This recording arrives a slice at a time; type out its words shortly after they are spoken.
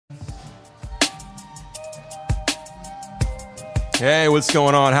Hey, what's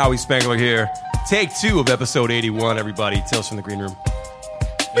going on? Howie Spangler here. Take 2 of episode 81, everybody. Tales from the Green Room.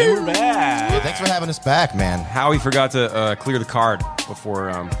 Hey, we're back. Thanks for having us back, man. Howie forgot to clear the card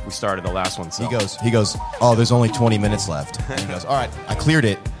before we started the last one. So. He goes, oh, there's only 20 minutes left. And he goes, all right, I cleared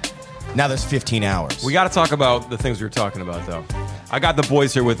it. Now there's 15 hours. We got to talk about the things we were talking about, though. I got the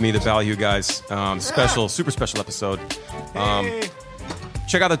boys here with me, the Ballyhoo guys. Super special episode.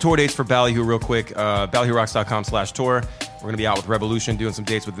 Check out the tour dates for Ballyhoo real quick. BallyhooRocks.com/tour. We're going to be out with Revolution, doing some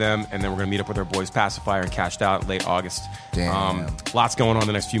dates with them, and then we're going to meet up with our boys Pacifier and Cashed Out late August. Damn. Lots going on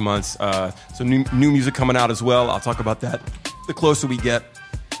the next few months. Some new music coming out as well. I'll talk about that the closer we get.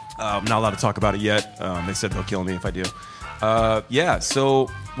 I'm not allowed to talk about it yet. They said they'll kill me if I do.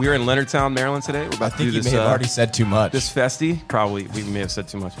 So we're in Leonardtown, Maryland today. We're about I to do think you this. may have already said too much. This festy, probably we may have said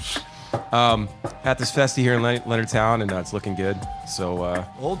too much. At this festy here in Leonardtown, and it's looking good. So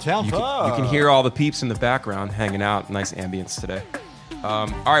Old Town you Pub. can hear all the peeps in the background hanging out. Nice ambience today. All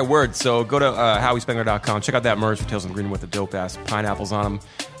right, word. So go to HowieSpangler.com. Check out that merch for Tales from the Green Room with the dope-ass pineapples on them.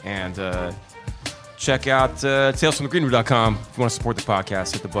 And check out TalesFromTheGreenRoom.com. If you want to support the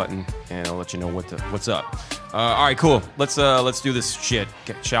podcast, hit the button, and I'll let you know what's up. All right, cool. Let's do this shit,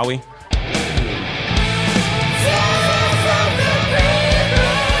 shall we?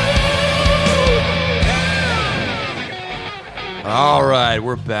 All right,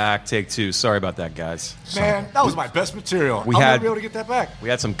 we're back. Take 2. Sorry about that, guys. Man, that was my best material. I'll never be able to get that back. We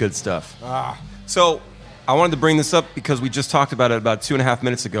had some good stuff. So I wanted to bring this up because we just talked about it about 2.5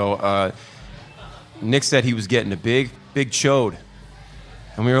 minutes ago. Nick said he was getting a big chode.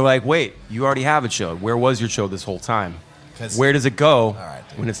 And we were like, wait, you already have a chode. Where was your chode this whole time? Where does it go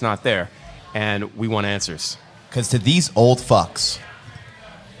when it's not there? And we want answers. Because to these old fucks,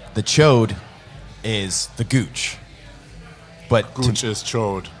 the chode is the gooch. But Gooch is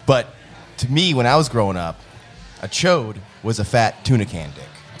chode. But to me, when I was growing up, a chode was a fat tuna can dick.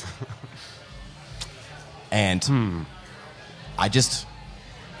 And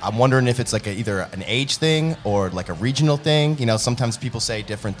I'm wondering if it's like either an age thing or like a regional thing. You know, sometimes people say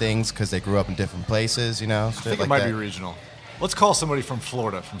different things because they grew up in different places, you know. I think it might be regional. Let's call somebody from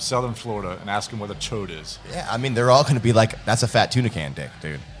Florida, from southern Florida, and ask them what a chode is. Yeah, I mean, they're all going to be like, that's a fat tuna can dick,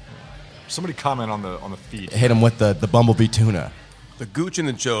 dude. Somebody comment on the feed. Hit him with the bumblebee tuna. The gooch and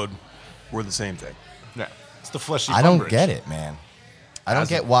the chode were the same thing. Yeah, it's the fleshy. I don't umbrage. get it, man. I don't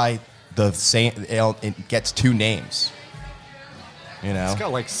get why it gets 2 names. You know, It's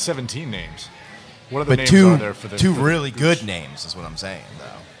got like 17 names. What other but names 2 are there for the really gooch? good names is what I'm saying,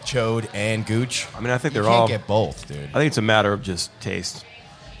 though. Chode and gooch. I mean, I think You they're can't all. get both, dude. I think it's a matter of just taste.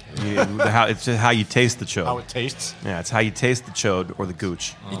 It's just how you taste the chode. How it tastes. Yeah, it's how you taste the chode or the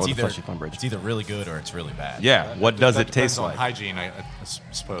gooch or the fleshy umbrage. It's either really good or it's really bad. Yeah, what does That it taste depends on like? hygiene, I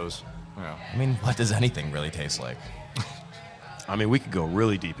suppose. Yeah. I mean, what does anything really taste like? I mean, we could go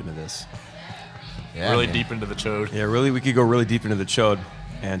really deep into this. Yeah, Really man. deep into the chode. Yeah, really, we could go really deep into the chode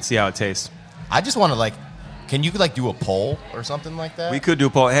and see how it tastes. I just want to can you do a poll or something like that? We could do a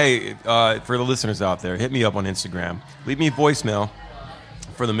poll. Hey, for the listeners out there, hit me up on Instagram. Leave me a voicemail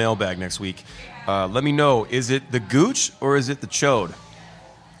for the mailbag next week. Let me know, is it the gooch or is it the chode?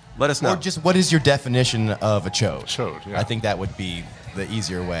 Let us know. Or just what is your definition of a chode? Chode, yeah. I think that would be the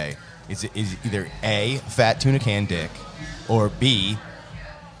easier way. Is either A, fat tuna can dick, or B,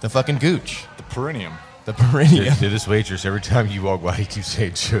 the fucking gooch, The perineum. the perineum. Dude, this waitress, every time you walk by, you keep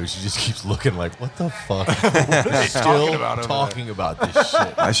saying show. She just keeps looking like, what the fuck? talking about over talking about this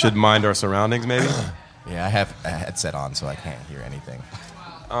shit. I should mind our surroundings, maybe. Yeah, I have a headset on, so I can't hear anything.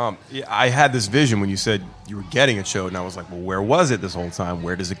 Yeah, I had this vision when you said you were getting a chode, and I was like, well, where was it this whole time?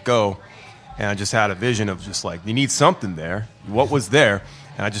 Where does it go? And I just had a vision of just like, you need something there. What was there?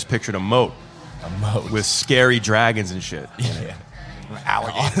 And I just pictured a moat A moat. with scary dragons and shit. Yeah.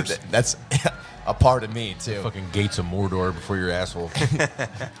 Alligators. That's a part of me, too. Fucking gates of Mordor before your asshole.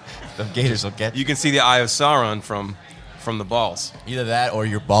 The gators will get you. You can see the Eye of Sauron from the balls. Either that or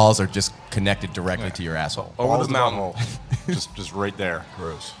your balls are just connected directly to your asshole. Over Balls the to mountain. butthole. just right there.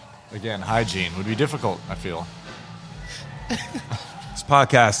 Gross. Again, hygiene would be difficult, I feel. This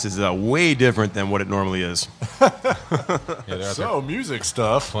podcast is way different than what it normally is. Yeah, they're out there Music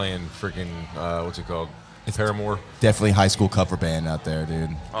stuff. playing freaking, what's it called? Paramore. Definitely high school cover band out there,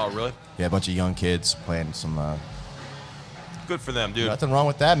 dude. Oh, really? Yeah, a bunch of young kids playing some. Good for them, dude. Nothing wrong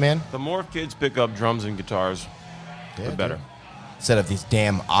with that, man. The more kids pick up drums and guitars, Yeah, the better. dude. Instead of these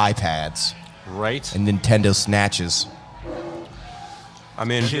damn iPads Right? and Nintendo Snatches, I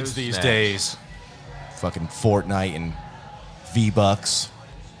mean, Kids these Snatch. days. fucking Fortnite and V-Bucks.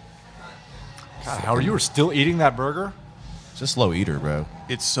 God, Howard, you were still eating that burger? It's a slow eater, bro.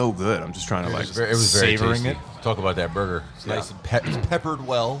 It's so good. I'm just trying to like. It was very Savoring tasty. it. Talk about that burger. It's Yeah. nice and it's peppered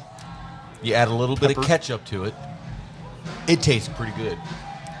well. You add a little bit of Peppered. ketchup to it. It tastes pretty good.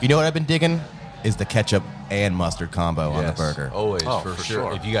 You know what I've been digging? Is the ketchup and mustard combo on the Yes, burger. Always, Oh, for for sure.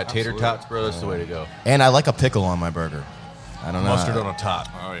 sure. If you got tater Absolutely. tots, bro, that's the way to go. And I like a pickle on my burger. I don't know. Mustard on the top.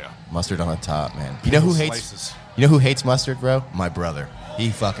 Oh yeah. Mustard on the top, man. You know who Pickle hates? slices. You know who hates mustard, bro? My brother. He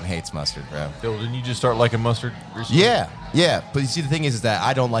fucking hates mustard, bro. Bill, didn't you just start liking mustard recently? Yeah. But you see, the thing is that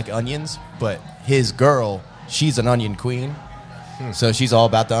I don't like onions, but his girl, she's an onion queen, so she's all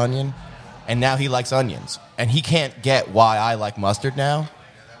about the onion. And now he likes onions, and he can't get why I like mustard now,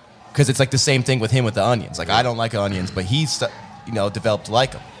 because it's like the same thing with him with the onions. Like I don't like onions, but he's developed to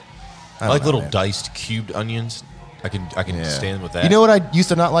like them. I like little diced cubed onions. I can Yeah. stand with that. You know what I used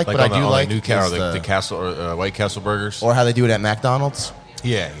to not like, like but on I do the like Newcastle, is the Castle or White Castle burgers. or how they do it at McDonald's.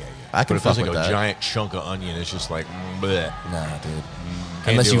 Yeah. I can But it feels fuck like with a that. giant chunk of onion. It's just like, bleh. Nah, dude. Can't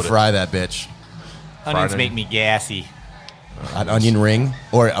Unless deal you with it. fry that bitch. Onions Fried make me gassy. An onion ring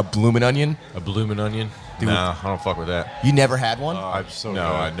or a bloomin' onion. A bloomin' onion? Dude. Nah, I don't fuck with that. You never had one? So No,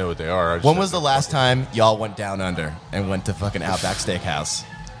 good. I know what they are. I just When have was to the last time y'all went down under and went to fucking Outback Steakhouse?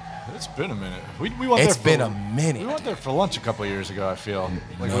 It's been a minute. We went It's there been a minute. We went there for lunch a couple of years ago. I feel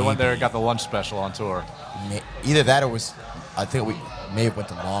like we went there and got the lunch special on tour. Either that or was, I think we may have went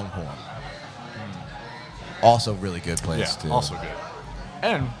to Longhorn. Also really good place, Yeah, too. also good.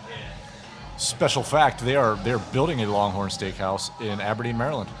 And special fact, they're building a Longhorn Steakhouse in Aberdeen,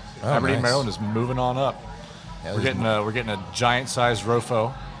 Maryland. Oh, Aberdeen, nice. Maryland is moving on up. Yeah, We're getting a giant sized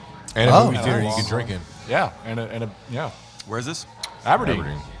Rofo. And a Oh, movie theater you nice. can drink in. Yeah, yeah. Where's this? Aberdeen.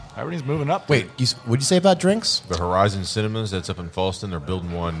 Aberdeen. Aberdeen's moving up. Wait, what'd you say about drinks? The Horizon Cinemas that's up in Falston, they're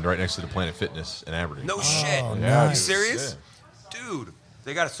building one right next to the Planet Fitness in Aberdeen. No shit. yeah, You dude. serious? Dude,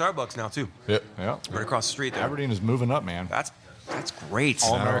 they got a Starbucks now too. Yep. Yeah. Right across the street there. Aberdeen is moving up, man. That's great.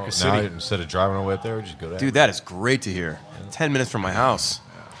 All Now, America now City. instead of driving all the way up there, we just go to Dude, that is great to hear. 10 minutes from my house.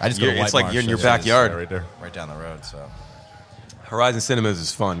 I just go to It's White like Marsh, you're in your so backyard. right there. right down the road, so. Horizon Cinemas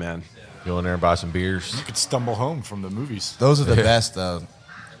is fun, man. Go in there and buy some beers. You could stumble home from the movies. Those are the best, though.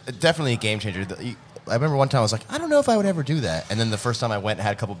 Definitely a game changer. I remember one time I was like, I don't know if I would ever do that. And then the first time I went and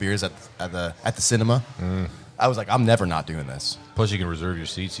had a couple beers at the cinema, I was like, I'm never not doing this. Plus, you can reserve your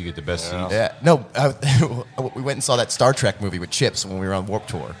seats. You get the best seats. Yeah. No, we went and saw that Star Trek movie with Chips when we were on Warped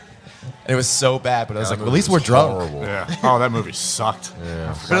Tour. And it was so bad, but I was That like, well, at movie least was we're drunk. horrible. Yeah. Oh, that movie sucked.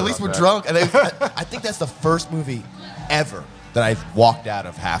 Yeah. But at least we're drunk. And I think that's the first movie ever that I walked out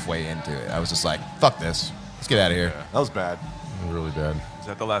of halfway into it. I was just like, fuck this. Let's get out of here. That was bad. Really bad. Is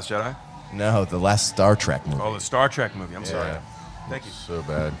that The Last Jedi? No, the last Star Trek movie. Oh, the Star Trek movie. I'm sorry. Thank you. So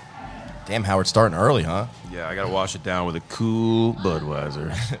bad. Damn, Howard, starting early, huh? Yeah, I got to wash it down with a cool Budweiser.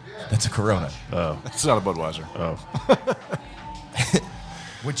 That's a Corona. It's not a Budweiser.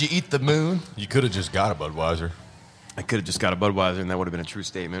 Would you eat the moon? You could have just got a Budweiser. I could have just got a Budweiser, and that would have been a true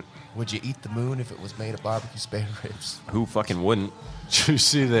statement. Would you eat the moon if it was made of barbecue spare ribs? Who fucking wouldn't? Did you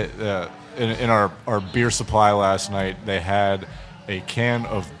see that in our beer supply last night, they had a can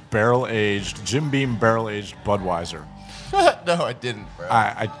of Jim Beam barrel-aged Budweiser. No, I didn't, bro.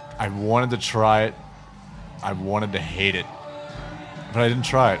 I wanted to try it. I wanted to hate it. But I didn't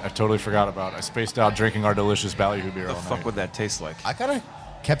try it. I totally forgot about it. I spaced out drinking our delicious Ballyhoo beer What all the fuck night. would that taste like? I kind of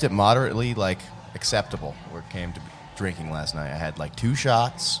kept it moderately, acceptable where it came to drinking last night. I had, 2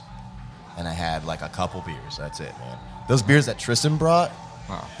 shots, and I had, a couple beers. That's it, man. Those beers that Tristan brought,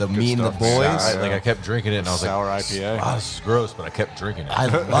 the good Me and the stuff. Boys, Yeah. I kept drinking it, and I was Sour like, IPA. wow, this is gross, but I kept drinking it. I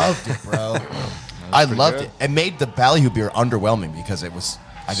loved it, bro. I loved good. it. It made the Ballyhoo beer underwhelming because it was...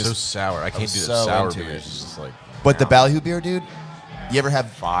 so sour. I can't was do so that sour into beer. it. It's just like, But the Ballyhoo beer, dude, you ever have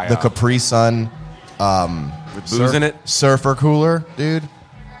Fire. the Capri Sun With booze in it? surfer cooler, dude?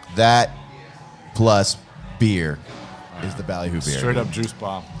 That plus beer is the Ballyhoo beer. Straight up juice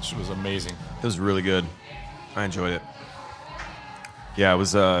bomb. It was amazing. It was really good. I enjoyed it. Yeah, it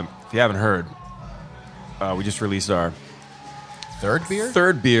was, if you haven't heard, we just released our Third beer?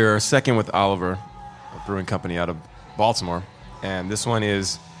 third beer, second with Oliver, a brewing company out of Baltimore. And this one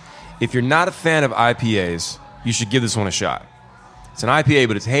is, if you're not a fan of IPAs, you should give this one a shot. It's an IPA,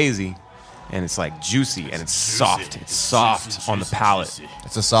 but it's hazy, and it's juicy, and it's soft. It's soft on the palate.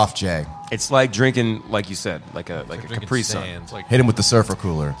 It's a soft J. It's like drinking, like you said, like a Capri Sun. It's like Hit him with the surfer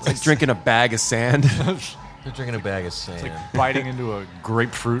cooler. It's like drinking a bag of sand. they're drinking a bag of sand. Biting into a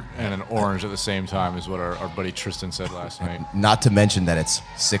grapefruit and an orange at the same time is what our buddy Tristan said last night. Not to mention that it's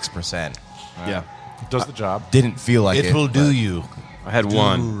 6%. Yeah. Does the job. Didn't feel like it. do you. I had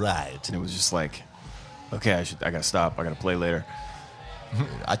one, right. and it was just like, okay, I gotta stop. I gotta play later.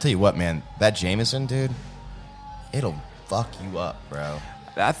 I tell you what, man, that Jameson, dude, it'll fuck you up, bro.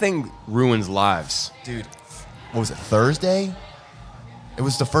 That thing ruins lives. Dude, what was it, Thursday? It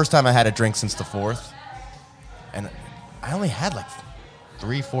was the first time I had a drink since the 4th. And I only had like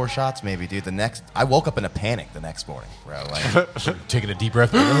 3-4 shots maybe, dude. I woke up in a panic the next morning, bro. Like, Taking a deep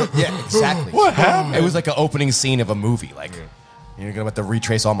breath. yeah, exactly. What happened? It was like an opening scene of a movie. Like, you're gonna have to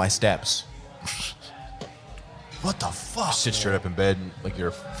retrace all my steps. What the fuck? Sit straight up in bed like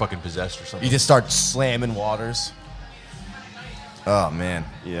you're fucking possessed or something. You just start slamming waters. Oh man.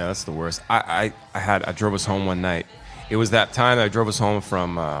 Yeah, that's the worst. I drove us home one night. It was that time that I drove us home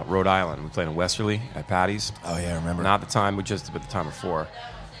from Rhode Island. We played in Westerly at Patty's. Oh yeah, I remember. Not the time, but the time before.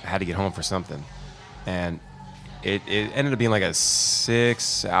 I had to get home for something. And it ended up being like a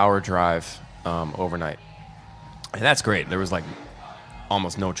 6-hour drive overnight. And that's great. There was like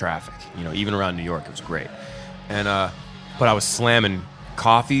almost no traffic. You know, even around New York, it was great. And but I was slamming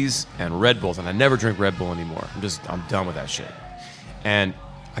coffees and Red Bulls, and I never drink Red Bull anymore. I'm done with that shit. And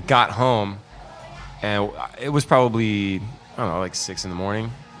I got home, and it was probably, I don't know, like 6 in the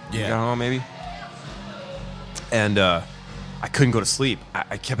morning. Yeah. I got home maybe. And I couldn't go to sleep.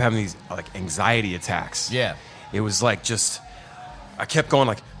 I kept having these like anxiety attacks. Yeah. It was like I kept going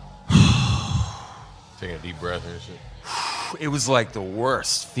like, Taking a deep breath and shit. it was like the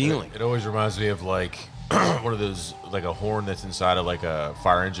worst feeling. It always reminds me of like one of those, like a horn that's inside of like a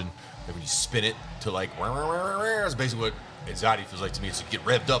fire engine. Like when you spin it to like, that's basically what anxiety feels like to me. It's you get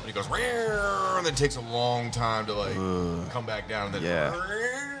revved up and it goes, and then it takes a long time to like come back down. And then, Yeah.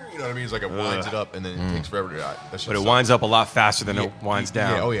 you know what I mean? It's like it winds it up and then it takes forever to die. But it winds up a lot faster than it winds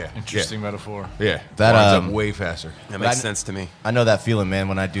down. Yeah, oh yeah. Interesting metaphor. Yeah. That, Winds up way faster. That makes But sense to me. I know that feeling, man,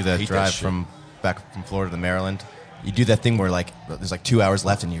 when I do that hate that drive shit. from back from Florida to Maryland. You do that thing where like there's like 2 hours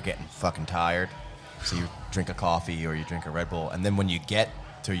left and you're getting fucking tired. So you drink a coffee or you drink a Red Bull, and then when you get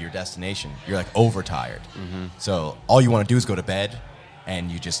to your destination, you're like overtired. So all you want to do is go to bed,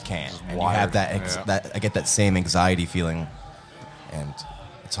 and you just can't. And you have that I get that same anxiety feeling, and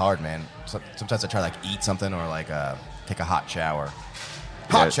it's hard, man. Sometimes I try to like eat something or like take a hot shower.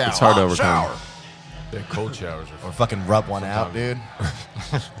 Yeah, it's hard to overcome. Shower. Yeah, cold showers are Or fucking rub one out, dude.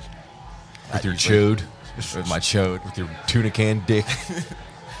 with your chode. With my chode. With your tuna can dick.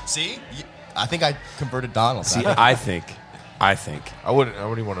 See? I think I converted Donald. See, I think. I wouldn't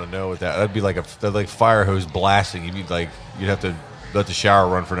even want to know what that. That'd be like that'd like fire hose blasting. You'd have to let the shower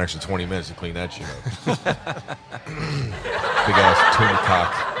run for an extra 20 minutes to clean that shit up. Big ass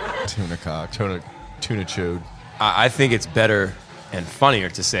tuna cock. Tuna chode. I think it's better and funnier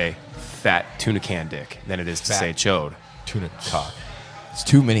to say fat tuna can dick than it is to say chode. Tuna cock. It's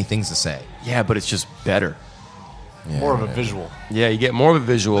too many things to say. Yeah, but it's just better. Yeah, More of a man. visual. Yeah, you get more of a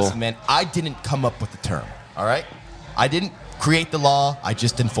visual. Listen, man, I didn't come up with the term, all right? I didn't create the law. I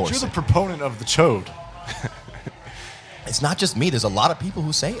just enforce You're the it. proponent of the chode. It's not just me. There's a lot of people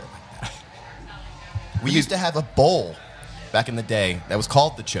who say it like that. We used to have a bowl back in the day that was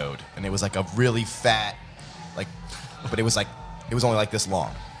called the chode, and it was like a really fat, but it was only like this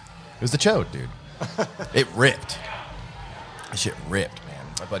long. It was the chode, dude. It ripped. That shit ripped, man.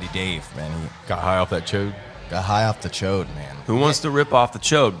 My buddy Dave, man, he Got high off that chode. got high off the chode, man. Who wants to rip off the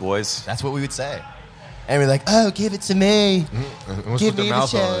chode, boys? That's what we would say. And we're like, oh, give it to me. Let's Give put me the the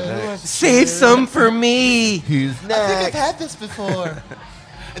mouth on chode. it next. Save some for me. I think I've had this before.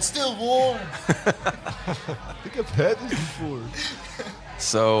 It's still warm. I think I've had this before.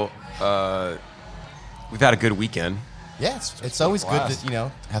 So, we've had a good weekend. Yeah, it's always good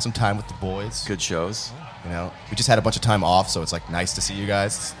to, have some time with the boys. Good shows. We just had a bunch of time off, so it's like nice to see you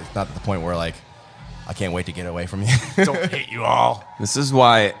guys. It's not at the point where like I can't wait to get away from you. Don't hate you all. This is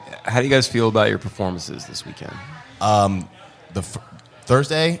why. How do you guys feel about your performances this weekend?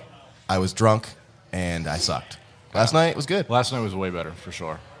 Thursday, I was drunk and I sucked. Last night was good. Last night was way better, for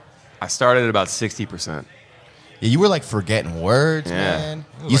sure. I started at about 60%. Yeah, you were like forgetting words, Yeah. man.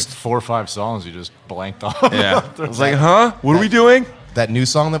 Like 4 or 5 songs you just blanked off. Yeah. I was like, huh? What are we doing? That new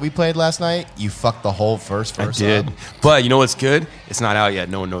song that we played last night, you fucked the whole first I verse did. up. But you know what's good? It's not out yet.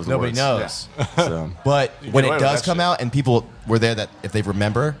 No one knows the Nobody words. knows. So, But You when get away it with does that come shit. out and people were there that if they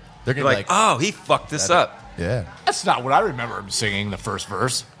remember, they're you're gonna be like, like, oh, he fucked this up. yeah. That's not what I remember him singing the first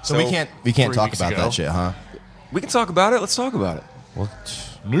verse. So we can't 3 talk weeks about ago. that shit, huh? We can talk about it. Let's talk about it.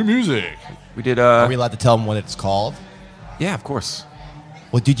 New music. We did. Are we allowed to tell them what it's called? Yeah, of course.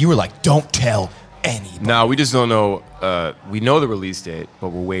 Well, dude, you were like, don't tell anybody. No, we just don't know. We know the release date, but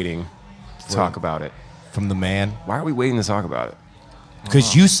we're waiting to talk about it. From the man. Why are we waiting to talk about it?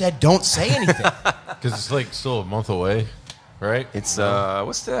 Because you said don't say anything. Because it's like still a month away, right? It's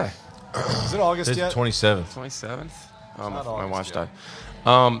what's today? Is it August It's yet? 27th. 27th. not My August watch yet.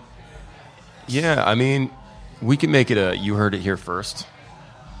 died. Yeah, I mean, We can make it a you heard it here first.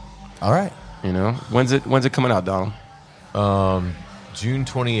 All right. You know, when's it coming out, Donald? June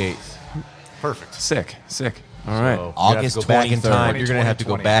 28th. Perfect. Sick. All right. So August you have to go back in 23rd. time. You're going to have to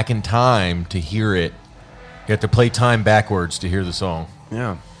go 2020. back in time to hear it. You have to play time backwards to hear the song.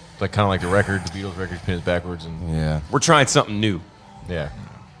 Yeah. Like kind of like the record, the Beatles record spins backwards, and Yeah. We're trying something new. yeah.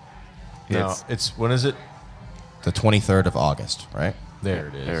 No, It's- it's when is it? The 23rd of August, right? There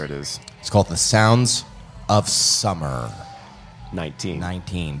it is. There it is. It's called The Sounds of Summer 19.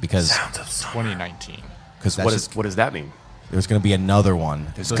 19 because 2019. What does that mean? there's going to be another one.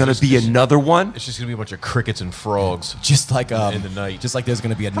 There's So going it's to be just- another one? It's just gonna be a bunch of crickets and frogs. Just like In the night. just like there's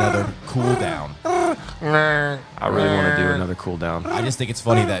going to be another cool down. I really want to do another cool down. I just think it's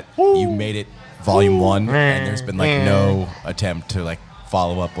funny that you made it volume 1 and there's been like no attempt to like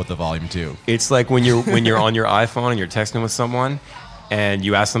follow up with the volume 2. It's like when you're on your iPhone and you're texting with someone and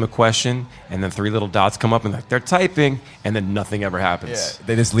you ask them a question and then 3 little dots come up and like they're typing and then nothing ever happens.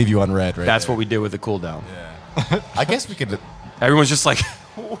 They just leave you unread, right? That's what we did with the cool down. I guess we could. Everyone's just like,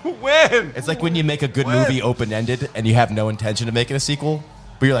 when? It's like when you make a good movie open ended and you have no intention of making a sequel,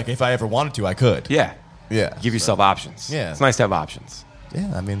 but you're like, if I ever wanted to, I could. Yeah. Yeah. Give yourself options. Yeah. It's nice to have options.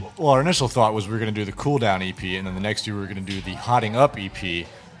 Yeah, I mean, Well, our initial thought was we were going to do the Cool Down EP, and then the next year we were going to do the Hotting Up EP,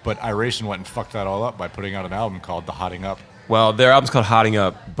 but Iration went and fucked that all up by putting out an album called The Hotting Up. Well, their album's called Hotting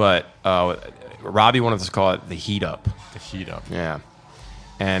Up, but Robbie wanted us to call it The Heat Up. The Heat Up. Yeah.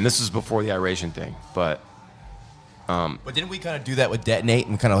 And this was before the Iration thing, but but didn't we kind of do that with Detonate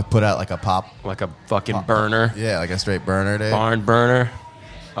and kind of like put out like a pop? like a fucking burner, Yeah, like a straight burner day. barn burner.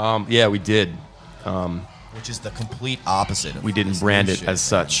 Yeah, we did. Which is the complete opposite of We didn't this brand new it shit, as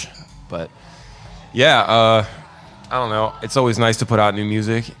man. such. But yeah, I don't know. It's always nice to put out new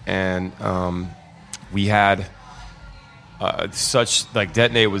music, and we had such like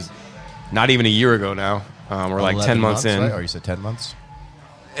Detonate was not even a year ago now. We're like 11 10 months in, right? Or you said 10 months?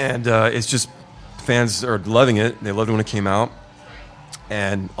 and it's just fans are loving it. They loved it when it came out,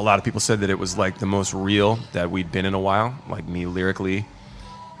 and a lot of people said that it was like the most real that we'd been in a while, like me lyrically,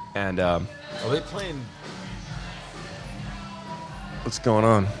 and Are they playing? what's going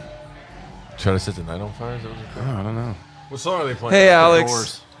on? Try to set the night on fire. Is that what they're Oh, playing? I don't know. What song are they playing? Hey, The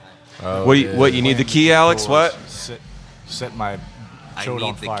Alex. Doors. What you need the key, Alex? What? Set my chode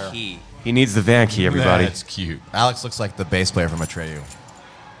on fire. He needs the van key, everybody. That's cute. Alex looks like the bass player from Atreyu.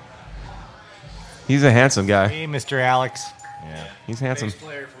 He's a handsome guy. Hey, Mr. Alex. Yeah. He's handsome.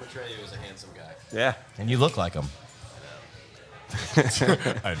 player from Atreyu is a handsome guy. Yeah. And you look like him.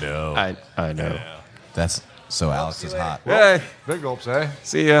 I know. I know. That's so Alex is hot. Hey, Big gulps, eh?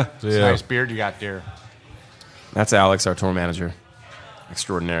 see ya. It's a nice beard you got there. That's Alex, our tour manager.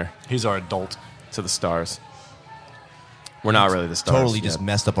 Extraordinaire. He's our adult. To the stars. We're not really the stars. Totally yet. just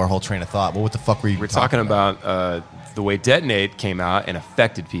messed up our whole train of thought. What the fuck were you We're talking about the way Detonate came out and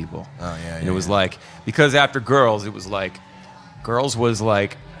affected people. Oh, yeah, And yeah, it was yeah. like, because after Girls, it was like, Girls was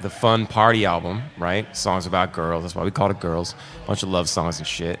like the fun party album, right? Songs about girls. That's why we called it Girls. A bunch of love songs and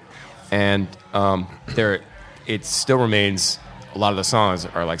shit. And it still remains, a lot of the songs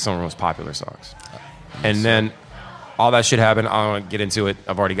are like some of the most popular songs. And then all that shit happened. I don't want to get into it.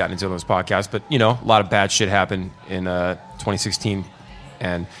 I've already gotten into those podcasts. But, you know, a lot of bad shit happened in 2016.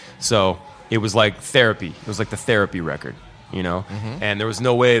 And so it was like therapy. It was like the therapy record, you know? Mm-hmm. And there was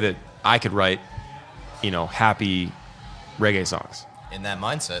no way that I could write, you know, happy reggae songs in that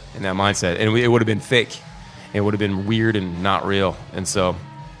mindset. in that mindset. And it would have been fake. It would have been weird and not real. And so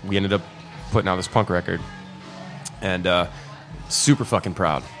we ended up putting out this punk record. And super fucking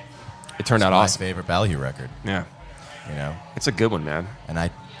proud. It turned out My awesome. favorite Ballyhoo record, Yeah. you know. It's a good one, man. And I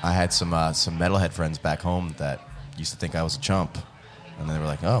had some metalhead friends back home that used to think I was a chump, and then they were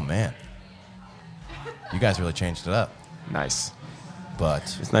like, "Oh man, you guys really changed it up." Nice. But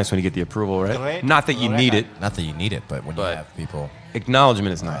It's nice when you get the approval, right? Great. Not that you need it. not that you need it, but when But- you have people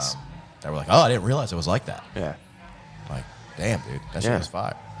Acknowledgement is nice. that were like, "Oh, I didn't realize it was like that." Yeah. Like, damn, dude, that shit Yeah. was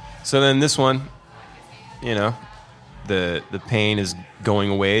fire. So then this one, you know, the pain is going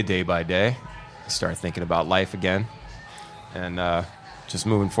away day by day. I start thinking about life again, and just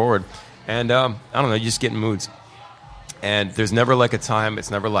moving forward. And I don't know, you just get in moods. And there's never like a time.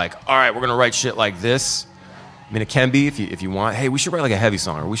 It's never like, all right, we're gonna write shit like this. I mean, it can be if you want. Hey, we should write like a heavy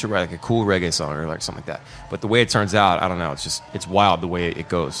song, or we should write like a cool reggae song, or like something like that. But the way it turns out, I don't know. It's wild the way it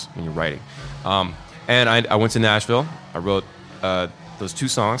goes when you're writing. And I went to Nashville. I wrote those 2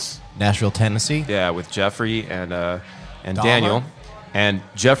 songs. Nashville, Tennessee. Yeah, with Jeffrey and Dahmer? Daniel. And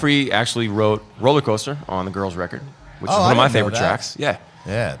Jeffrey actually wrote Roller Coaster on the Girls record, which Oh, is I one of my didn't know favorite that. tracks. Yeah.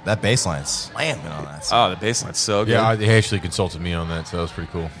 Yeah, that bass line's slamming on that song. Oh, the bass line's so good. Yeah, they actually consulted me on that, so that was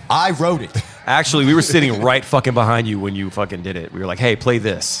pretty cool. I wrote it. Actually, we were sitting right fucking behind you when you fucking did it. We were like, hey, play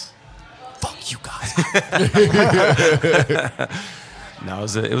this. Fuck you guys. No,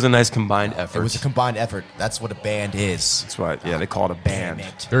 it was a nice combined effort. It was a combined effort. That's what a band is. That's why, yeah, they call it a band. Damn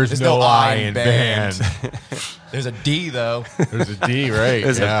it. There's no I in band. There's a D, though. There's a D, right?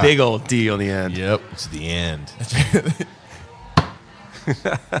 There's a big old D on the end. Yep, it's the end.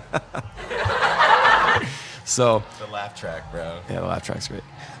 So, The laugh track, bro. yeah, the laugh track's great.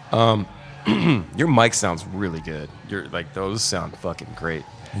 Your mic sounds really good. Those sound fucking great.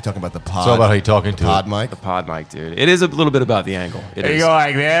 You talking about the pod? It's all about how you talking to pod it. mic? The pod mic, dude. It is a little bit about the angle. It is.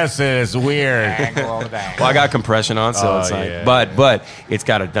 like this, and it's weird. Well, I got compression on, so it's like, yeah, but it's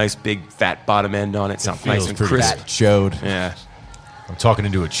got a nice big fat bottom end on it. Sounds nice feels and pretty crisp. That showed. Yeah, I'm talking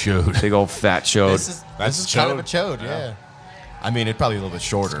into a chode. big old fat chode. This is kind of a chode, yeah. I mean, it's probably a little bit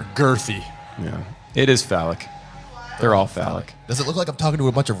shorter. Girthy. Yeah, it is phallic. They're all phallic. Does it look like I'm talking to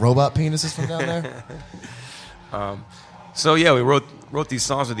a bunch of robot penises from down there? So yeah, we wrote these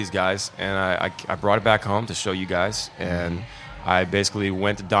songs with these guys, and I brought it back home to show you guys, and I basically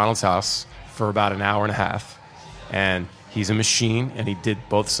went to Donald's house for about an hour and a half, and he's a machine, and he did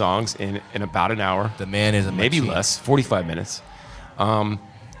both songs in about an hour. The man is a maybe machine. less, 45 minutes,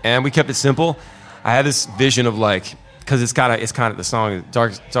 and we kept it simple. I had this vision of like, because it's kind of the song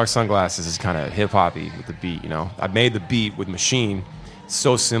Dark Sunglasses is kind of hip hoppy with the beat, you know. I made the beat with Machine, it's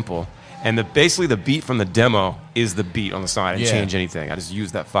so simple. And basically the beat from the demo is the beat on the song. I didn't change anything. I just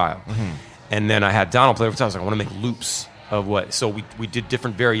used that file. And then I had Donald play over top. I was like, I want to make loops of what. So we did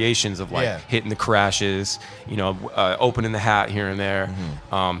different variations of like hitting the crashes, you know, opening the hat here and there,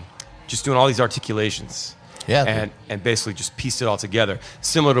 just doing all these articulations. Yeah. And basically just pieced it all together.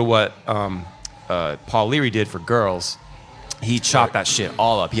 Similar to what Paul Leary did for Girls. He chopped that shit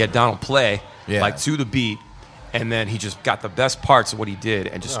all up. He had Donald play like to the beat. And then he just got the best parts of what he did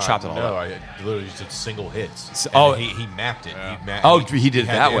and just chopped it all up. I literally just did single hits. Oh, he mapped it. He did it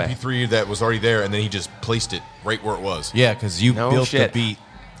had that the way. MP3 that was already there, and then he just placed it right where it was. Yeah, because you No built shit. the beat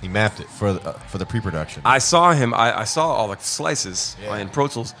He mapped it. for the pre-production. I saw him. I saw all the slices in Pro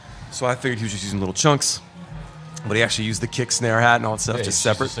Tools, so I figured he was just using little chunks. But he actually used the kick, snare, hat, and all that stuff, Yeah, just just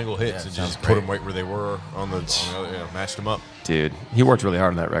separate. the single hits and sounds just great. put them right where they were on the other, matched them up. Dude, he worked really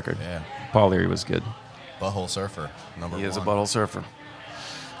hard on that record. Yeah. Paul Leary was good. Butthole Surfer, number He one. is a butthole surfer.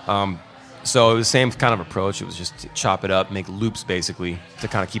 So it was the same kind of approach. It was just to chop it up, make loops basically to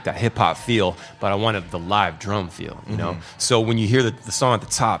kind of keep that hip hop feel. But I wanted the live drum feel, you know. So when you hear the song at the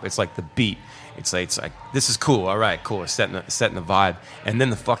top, it's like the beat. It's like this is cool. All right, cool. It's setting the vibe. And then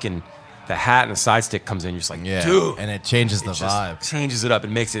the hat and the side stick comes in. You're just like, Yeah, dude. and it changes the It just vibe. changes it up. It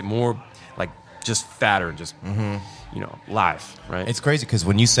makes it more like just fatter and just you know, live, right? It's crazy because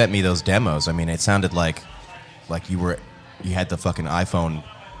when you sent me those demos, I mean, it sounded like you had the fucking iPhone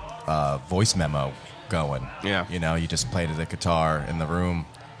voice memo going. Yeah. You know, you just played the guitar in the room,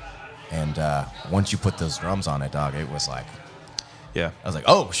 and once you put those drums on it, dog, it was like yeah. I was like,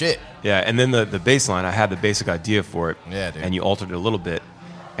 oh shit. Yeah, and then the bass line, I had the basic idea for it. Yeah, dude. And you altered it a little bit.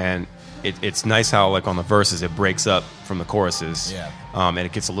 And it's nice how, like, on the verses, it breaks up from the choruses. Yeah. And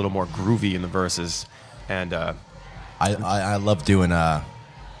it gets a little more groovy in the verses. And I love doing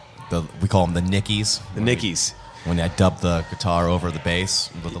we call them the nickies. the Nickies. When I dub the guitar over the bass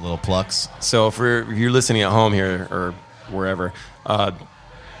with the little plucks. So if you're listening at home here or wherever,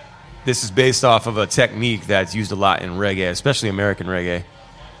 this is based off of a technique that's used a lot in reggae, especially American reggae.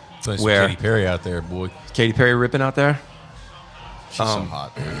 It's nice Where- Katy Perry out there, boy. Katy Perry ripping out there. She's so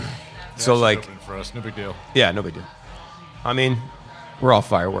hot. So, like, Open for us, no big deal. yeah, no big deal. I mean, we're all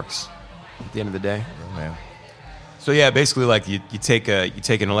fireworks at the end of the day. Oh, man. So yeah, basically, like you take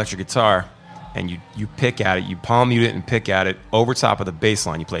an electric guitar, and you pick at it, you palm mute it and pick at it over top of the bass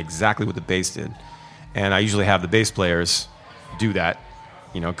line. You play exactly what the bass did, and I usually have the bass players do that,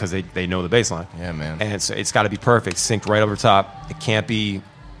 you know, because they know the bass line. Yeah, man. And it's got to be perfect, synced right over top. It can't be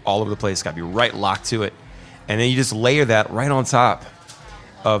all over the place. It's got to be right locked to it, and then you just layer that right on top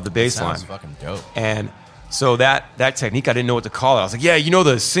of the bass line. Sounds fucking dope. And so that technique, I didn't know what to call it. I was like, yeah, you know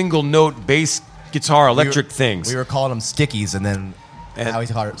the single note bass guitar electric things. We were calling them stickies, and then And- how we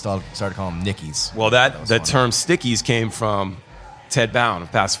started calling them nickies. Well, was the funny. term stickies came from Ted Bound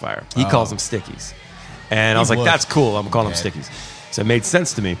of Pacifier. He calls them stickies. And I was like, would. that's cool. I'm calling them Yeah. stickies. So it made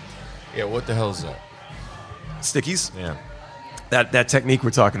sense to me. Yeah, what the hell is that? Stickies? Yeah. That technique we're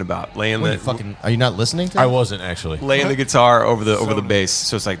talking about. Laying Are you not listening to I it? wasn't actually. laying the guitar over the bass.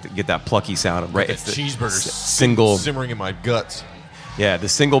 So it's like to get that plucky sound. Right. That It's the cheeseburger single. simmering in my guts. Yeah, the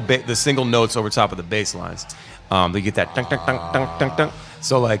single notes over top of the bass lines. They get that dunk, dunk, dunk, dunk, dunk, dunk.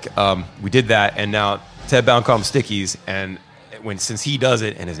 So like we did that, and now Ted Bound called them Stickies, and since he does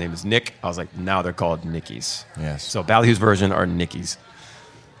it and his name is Nick, I was like, now they're called Nickies. Yes. So Ballyhoo's version are Nickies.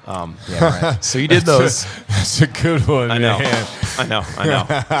 Yeah, right. So you did those. That's a good one. I know. Man. I know.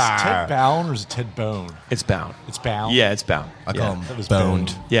 Is Ted Bound or is it Ted Bone? It's Bound. It's Bound. Yeah, it's Bound. I yeah. call That him was boned.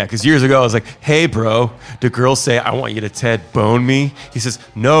 boned. Yeah, because years ago I was like, hey, bro, do girls say, I want you to Ted Bone me? He says,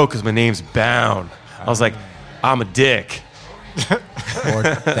 no, because my name's Bound. I was like, I'm a dick. Or,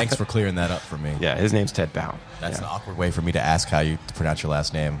 thanks for clearing that up for me. Yeah, his name's Ted Bound. That's yeah. an awkward way for me to ask how you pronounce your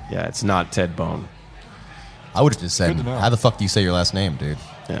last name. Yeah, it's not Ted Bone. I would have just said, Good to know. how the fuck do you say your last name, dude?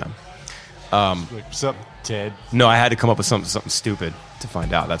 Yeah. Like, what's up, Ted? No, I had to come up with something stupid to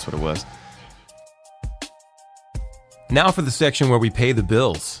find out. That's what it was. Now for the section where we pay the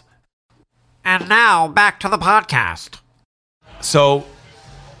bills. And now, back to the podcast. So,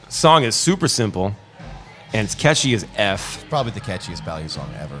 song is super simple, and it's catchy as F. Probably the catchiest Ballyhoo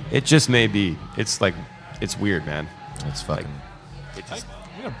song ever. It just may be. It's like, it's weird, man. It's fucking...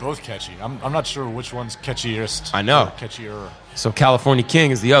 They're both catchy. I'm not sure which one's catchiest. I know. Or catchier. So, California King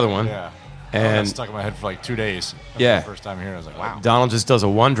is the other one. Yeah. I got And stuck in my head for like 2 days. That's Yeah. the first time hearing it. I was like, wow. Donald just does a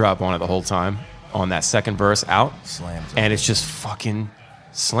one drop on it the whole time on that second verse out. Slams. And it's just fucking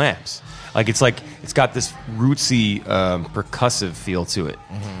slams. It's got this rootsy percussive feel to it,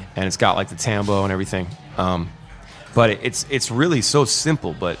 and it's got like the tambo and everything. But it's really so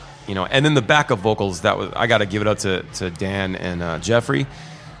simple. But and then the backup vocals, I got to give it up to Dan and Jeffrey.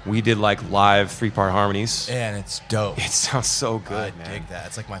 We did like live 3-part harmonies. And it's dope. It sounds so I good, man. dig that.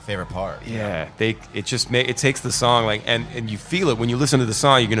 It's like my favorite part. Yeah, it takes the song and you feel it when you listen to the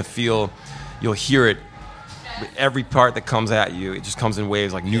song. You'll hear it. Every part that comes at you, it just comes in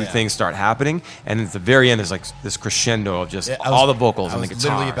waves. Like new things start happening, and at the very end, there's like this crescendo of just all the vocals and the guitars. I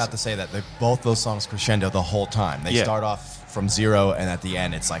was literally about to say that both those songs crescendo the whole time. They start off from zero, and at the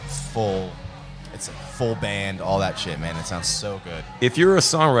end, it's like full. It's a full band, all that shit, man. It sounds so good. If you're a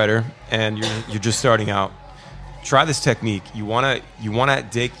songwriter and you're just starting out, try this technique. You wanna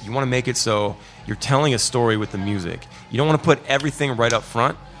make it so you're telling a story with the music. You don't want to put everything right up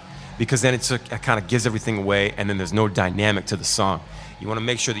front, because then it kind of gives everything away, and then there's no dynamic to the song. You want to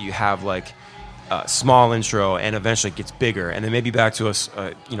make sure that you have like a small intro, and eventually it gets bigger, and then maybe back to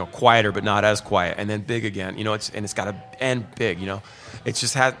a quieter but not as quiet, and then big again. It's got to end big. It's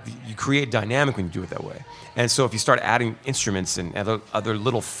just you create dynamic when you do it that way. And so if you start adding instruments and other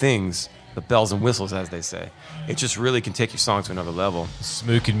little things, the bells and whistles, as they say, it just really can take your song to another level.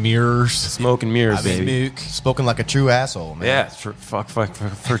 Smoke and mirrors. Smoke and mirrors, baby. Smook, spoken like a true asshole, man. Yeah, for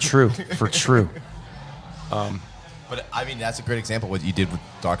true, for true. But I mean, that's a great example of what you did with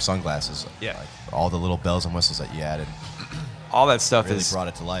Dark Sunglasses. Yeah. Like, all the little bells and whistles that you added All that stuff really is brought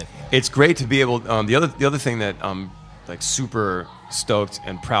it to life. Man. It's great to be able. The other thing that I'm like super stoked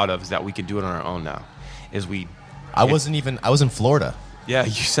and proud of is that we can do it on our own now. I was in Florida. Yeah,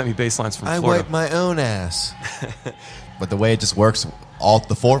 you sent me bass lines from I Florida. wipe my own ass. But the way it just works,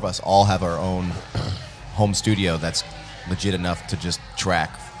 the four of us all have our own home studio that's legit enough to just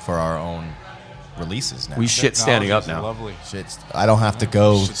track for our own releases now. We shit standing up now. Lovely. Shit, I don't have to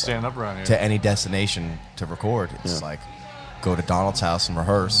go Should stand up around here. to any destination to record. It's like go to Donald's house and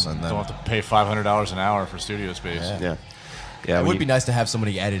rehearse, and then Don't have to pay $500 an hour for studio space. Yeah. Yeah. it would be nice to have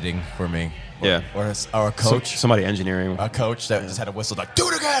somebody editing for me. Yeah. Or a coach. Somebody engineering. A coach that just had a whistle like, do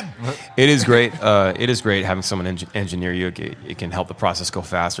it again! It is great. It is great having someone engineer you. It can help the process go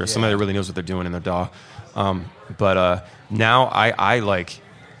faster. Somebody that really knows what they're doing in their DAW. But now I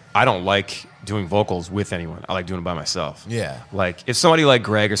don't like doing vocals with anyone. I like doing it by myself. Yeah. Like if somebody like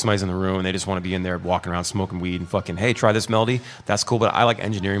Greg or somebody's in the room and they just want to be in there walking around smoking weed and fucking, hey, try this melody. That's cool. But I like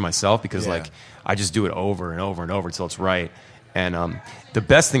engineering myself because I just do it over and over and over until it's right. And the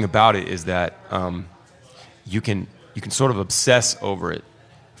best thing about it is that you can sort of obsess over it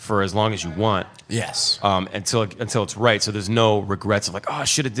for as long as you want. Yes. Until it's right. So there's no regrets of like, oh, I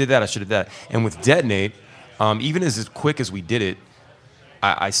should have did that. I should have did that. And with Detonate, even as quick as we did it,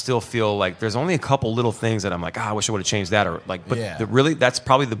 I still feel like there's only a couple little things that I'm like, I wish I would have changed that, or like, but really, that's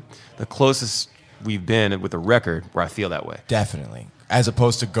probably the closest we've been with a record where I feel that way. Definitely. As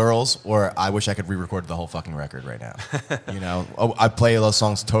opposed to Girls, where I wish I could re-record the whole fucking record right now. I play those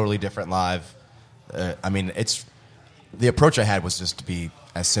songs totally different live. I mean, the approach I had was just to be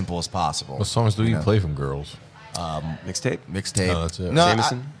as simple as possible. What songs do you play from Girls? Mixtape. Mixtape. Oh, that's it. No,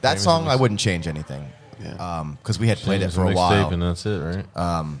 Jameson? that Jameson song was- I wouldn't change anything. Yeah. Because we had played it Just for a mixtape while. and that's it, right?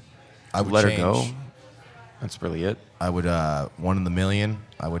 I would Let Her change. Go. That's really it. I would 1 in the Million.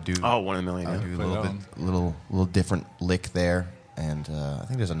 I would do. Oh, 1 in a Million. I would Yeah. do a Play little that bit, little different lick there, and I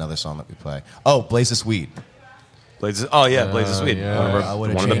think there's another song that we play. Oh, Blaze This Weed. Blades. Oh yeah, Blades of Sweden. yeah. One of, I our-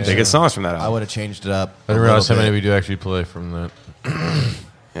 would've one of the changed biggest it. songs from that I album. would have changed it up. I didn't realize how many we do actually play from that.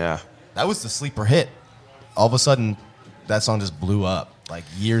 Yeah. That was the sleeper hit. All of a sudden, that song just blew up. Like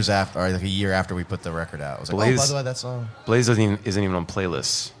years after, or like a year after we put the record out. I was like, Blaze- oh, by the way, that song. Blaze isn't even on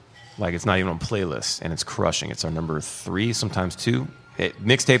playlists. Like it's not even on playlists, and it's crushing. It's our number 3, sometimes 2.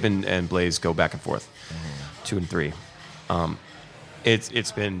 Mixtape and Blaze go back and forth, 2 and 3.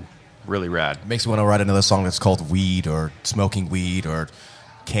 It's been really rad. Makes me want to write another song that's called Weed or Smoking Weed or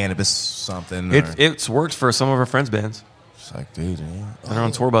Cannabis something. It's worked for some of our friends' bands. It's like, dude, man. And they're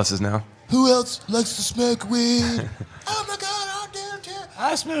on tour buses now. Who else likes to smoke weed? Oh my God, all downtown.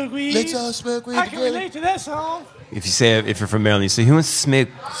 I smoke weed. Let's all smoke weed together. to that song. If you're from Maryland, you say who wants to smoke?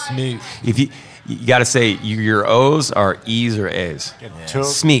 Smeek. If you got to say your O's are E's or A's.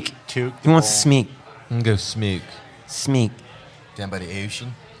 Smeek. Took Who wants to smeek? I'm gonna go Smeek. Smeek. Down by the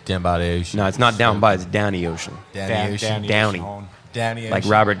ocean. Down by the ocean. No, it's not down by. It's Downey Ocean. Down the ocean. Downey. Down the Like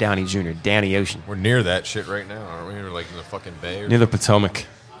ocean. Robert Downey Jr. Downey Ocean. We're near that shit right now, aren't we? We're like in the fucking bay. Or Near the Potomac.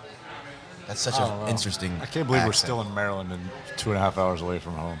 That's such an interesting. I can't believe we're accent. still in Maryland and 2.5 hours away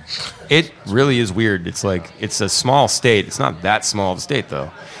from home. It really is weird. It's like, it's a small state. It's not that small of a state,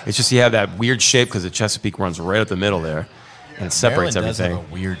 though. It's just you have that weird shape because the Chesapeake runs right up the middle there and it separates Maryland does everything. have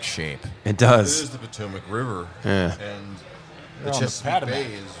a weird shape. It It does. is the Potomac River. Yeah. And on the the Chesapeake Potomac.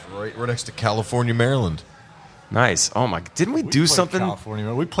 Bay is right next to California, Maryland. Nice. Oh, my. Didn't we do played something?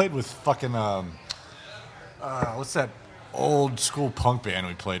 California. We played with fucking what's that old school punk band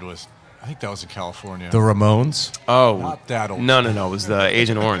we played with? I think that was in California. The Ramones. Oh. Not that old. No. It was the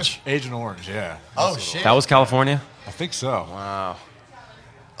Agent Orange. Agent Orange, yeah. Oh shit! That was California? I think so. Wow.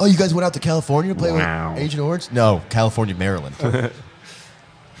 Oh, you guys went out to California to play Wow. with Agent Orange? No, California, Maryland.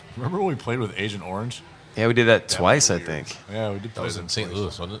 Remember when we played with Agent Orange? Yeah, we did that twice, I think. Yeah, we did That play was them in St. twice.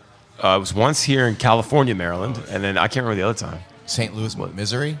 Louis, wasn't it? It was once here in California, Maryland, and then I can't remember the other time. St. Louis,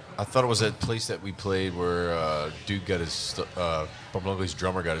 Missouri. I thought it was that place that we played where dude got his Bob Longley's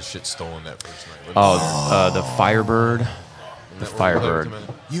drummer got his shit stolen that first night. Oh, the Firebird. The Firebird.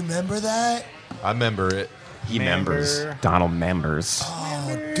 You remember that? I remember it. He members. Donald members.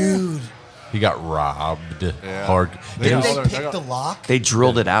 Oh, dude. He got robbed Yeah. hard. They Didn't got all they their- pick they got- the lock? They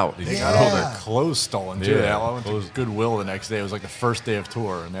drilled it out. They got all their Yeah. clothes stolen too. Yeah, They all went to clothes. Goodwill the next day. It was like the first day of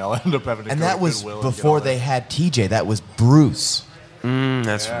tour, and they all ended up having to And go that to was Goodwill and get before all they their- had TJ. That was Bruce.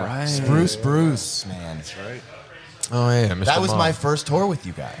 That's Yeah. right. Bruce, man. Right. Oh yeah, Mr. That was Mom. my first tour with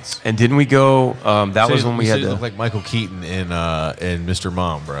you guys. And didn't we go? That was when we had He the. looked like Michael Keaton in Mr.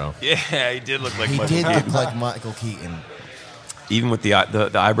 Mom, bro. Yeah, he did look like He Michael did Keaton. look like Michael Keaton. Even with the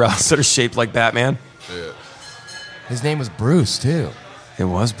eyebrows that are shaped like Batman. His name was Bruce, too. It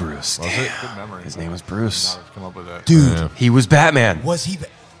was Bruce. Damn. Good memory. His name was Bruce. Now I've come up with that. Dude, Yeah. He was Batman was he...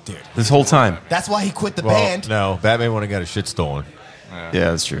 Dude, this whole time. that's why he quit the Well, band. no, Batman would have got his shit stolen. Yeah,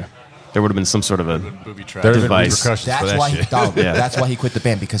 that's true. There would have been some sort of a. Booby trap. There would have been Device. repercussions for That's that why shit. Yeah. That's why he quit the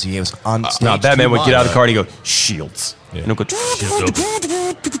band, because he was on stage. No, Batman too would get out of the much. car and he'd go, Shields. Yeah. And he'll go,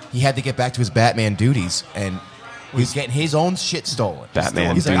 He had to get back to his Batman duties, and he was getting his own shit stolen.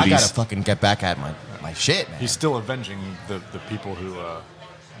 Batman He's like, I duties. gotta fucking get back at my shit, man. He's still avenging the people who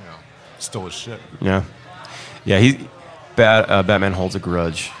stole his shit. yeah. Yeah, Batman holds a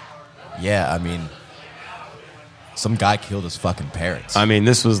grudge. Yeah, I mean, some guy killed his fucking parents. I mean,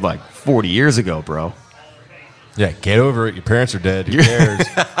 this was like 40 years ago, bro. Yeah, get over it. Your parents are dead. Who cares?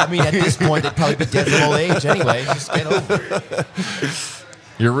 I mean, at this point, they'd probably be dead from old age anyway. Just get over it.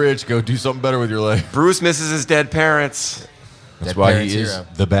 You're rich. Go do something better with your life. Bruce misses his dead parents. That's Dead why parents he is hero.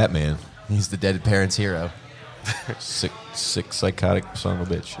 the Batman. He's the dead parents' hero. Sick, psychotic son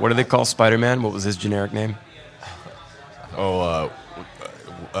of a bitch. What do they call Spider-Man? What was his generic name? Oh,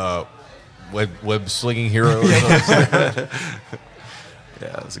 web slinging hero. Yeah,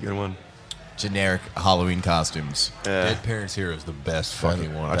 that's a good one. Generic Halloween costumes. Dead Parents Hero is the best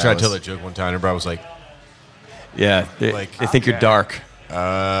fucking one. I that tried to tell was- that joke one time, and everybody was like, Yeah, they think you're dark.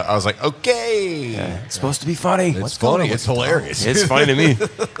 I was like, okay. It's supposed to be funny. It's funny. It's hilarious. It's funny to me.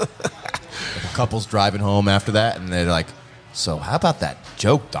 A couple's driving home after that, and they're like, so how about that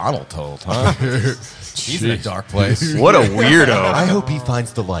joke Donald told, huh? He's in a dark place. What a weirdo. I hope he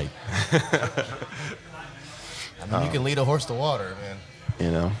finds the light. I mean, you can lead a horse to water, man.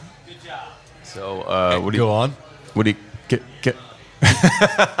 You know. So, what do you Go on. What do you get?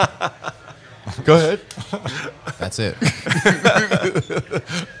 Go ahead. That's it.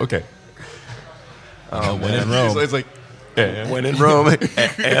 Okay. When in Rome, It's like, When in Rome,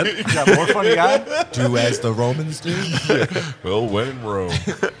 and You got more funny guy? do as the Romans do. well, when in Rome.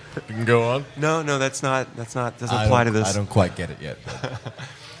 You can go on. no, that's not doesn't I apply don't- to this. I don't quite get it yet. But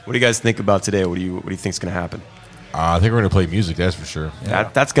What do you guys think about today? What do you think's going to happen? I think we're gonna play music. That's for sure.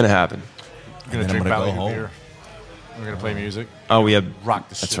 That's gonna happen. We're gonna then I'm drink gonna go Ballyhoo home. beer. We're gonna play music. Oh, we have Rock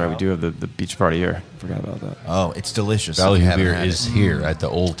the That's shit right. We out. do have the beach party here. Forgot about that. Oh, it's delicious. if you Ballyhoo haven't Beer had is it. here at the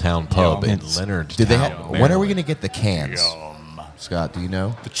Old Town Pub in It's- Leonardtown. Did they have? When are we Maryland. going to get the cans? Yum. Scott, do you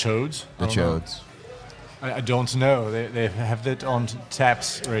know The Chodes. the I don't know. chodes? I don't know. They have it on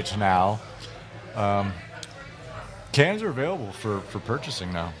taps right now. Cans are available for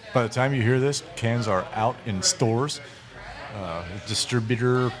purchasing now. By the time you hear this, cans are out in stores. The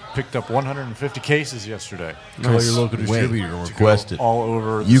distributor picked up 150 cases yesterday. Call your local distributor and To go request it. all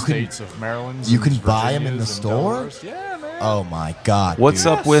over the You can- states of Maryland. you can buy 'em in the store? Yeah, man. Oh my God! What's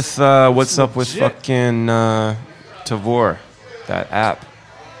dude. up with What's up with legit. fucking Tavor, that app?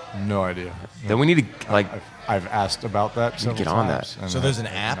 No idea. Then we need to like I've asked about that several get on times. that. and So there's an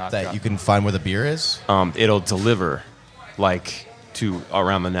have app not that gotten- you can find where the beer is. it'll deliver like to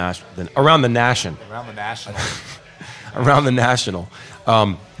around the national around the national. around the national.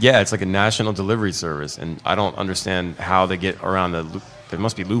 Yeah, it's like a national delivery service, and I don't understand how they get around there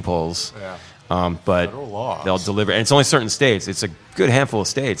must be loopholes. Yeah. But Federal laws. they'll deliver, and it's only certain states. It's a good handful of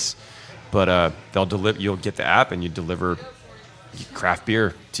states, but they'll deliver. You'll get the app, and you deliver craft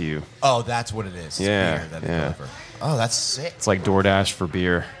beer to you. Oh, that's what it is. It's Yeah, beer that they yeah. deliver. Oh, that's sick. It's like DoorDash for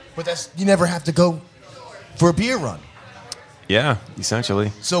beer. But you never have to go for a beer run. Yeah,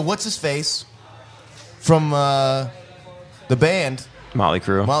 essentially. So what's his face from the band Motley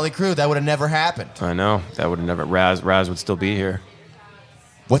Crue. Motley Crue? That would have never happened. I know that would have never. Raz would still be here.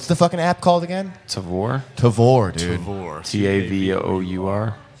 What's the fucking app called again? Tavor. Tavor, dude. Tavor.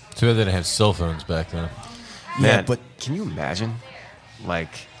 Tavour. Too bad they didn't have cell phones back then. Yeah, Man, but can you imagine? Like,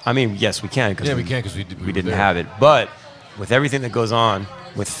 I mean, yes, we can because Yeah, we can 'cause we we were didn't there. have it. But with everything that goes on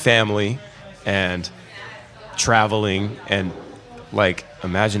with family and traveling and like,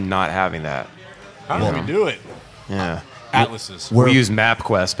 imagine not having that. How did we do it? Yeah, Atlases. we used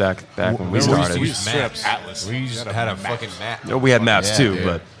MapQuest back when we started. we used maps. Atlas. We used had a fucking map. No, we had maps Yeah, too, dude.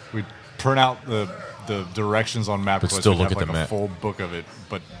 but We'd print out the directions on MapQuest. But still We'd look have at the like map. a full book of it,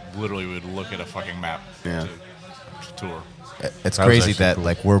 but literally we'd look at a fucking map Yeah. to tour. it's That was crazy actually that cool.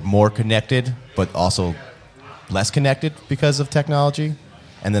 like we're more connected, but also less connected because of technology,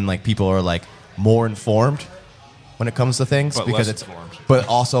 and then like people are like more informed when it comes to things But because less it's, informed. but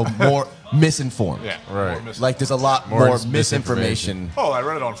also more misinformed. Yeah, Right. more mis- Like there's a lot More more misinformation. misinformation. oh, I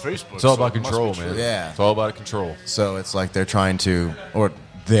read it on Facebook. It's all so about it must control, be man. true. Yeah. It's all about control. So it's like they're trying to, or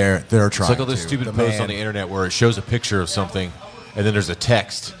they're trying. It's like all those to stupid demand- posts on the internet where it shows a picture of something, and then there's a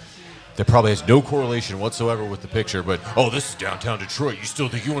text that probably has no correlation whatsoever with the picture. But oh, this is downtown Detroit. You still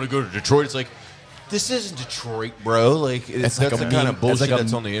think you want to go to Detroit? It's like this isn't Detroit, bro. Like It's that's like a the meme, kind of it's bullshit like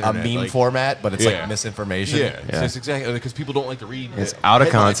that's on the internet. A meme like, format, but it's Yeah. like misinformation. Yeah, it's exactly because people don't like to read. It's out of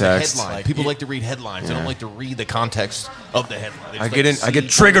headlines, the context. headline. Like, people you- like to read headlines. They don't like to read the context of the headline. They I just get like to I get see-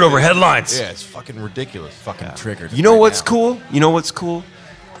 triggered over headlines. Yeah, it's fucking ridiculous. Fucking triggered. You know right what's now. cool? You know what's cool?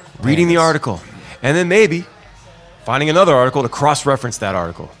 Reading the Yes. article, and then maybe finding another article to cross-reference that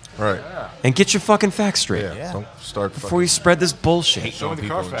article, Right. and get your fucking facts straight Yeah. Don't start before you spread this bullshit. Show me the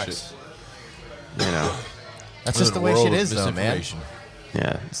people and Carfax. You know, That's just the way shit is, though, man.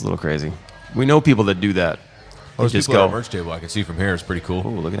 yeah, it's a little crazy. We know people that do that. Oh, They there's just people at go, our merch table I can see from here. It's pretty cool.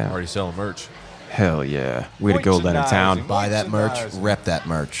 Ooh, look at that. Already selling merch. hell yeah, way to go, Lennon Town. Buy that merch, Merchandising. rep that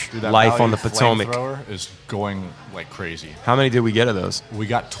merch. Dude, that Life on Valley the Potomac. Flamethrower is going like crazy. How many did we get of those? We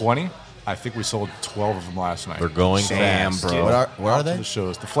got 20. I think we sold 12 of them last night. They're going Damn, fast. bro. What are Out to they? The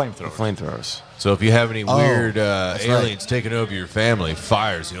shows, the flamethrower. Flamethrowers. So if you have any weird that's aliens taking over your family,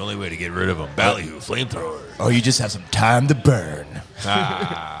 fire's the only way to get rid of them. Ballyhoo flamethrowers. Oh, you just have some time to burn.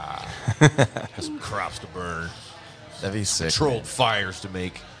 Has some crops to burn. That'd be sick. Controlled fires to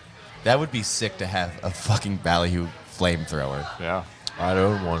make. That would be sick to have a fucking Ballyhoo flamethrower. Yeah. I'd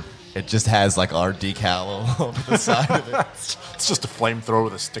own one. It just has like our decal all over the side of it. It's just a flamethrower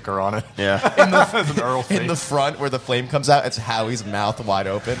with a sticker on it. Yeah. As an Earl In the face. front where the flame comes out, it's Howie's mouth wide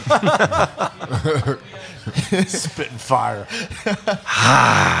open. Spitting fire.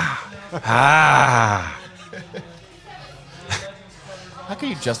 Ah. How can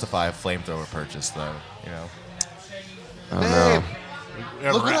you justify a flamethrower purchase, though? You know. I don't know. We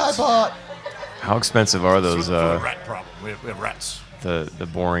have Look what I rats. bought. How expensive are those? Food rat problem. We have rats. The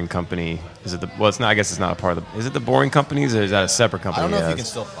Boring Company. Is it the? Well, it's not. I guess it's not a part of the. Is it the Boring Companies or is that a separate I company? don't know if you Yeah, can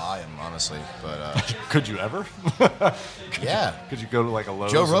still buy them, honestly, but Could you ever? yeah. Could you go to like a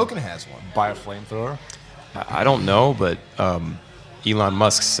Lowe's Joe and Rogan has one. buy a flamethrower? I don't know, but Elon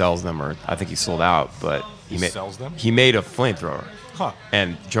Musk sells them, or I think he sold out. But He sells them? He made a flamethrower, Huh.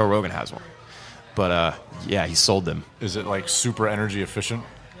 and Joe Rogan has one. But yeah, he sold them. Is it like super energy efficient?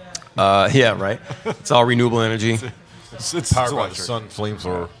 Yeah, right. It's all renewable energy. It's Powered by the electric. sun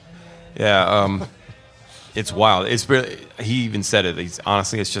flamethrower. Yeah, it's wild. It's really, he even said it.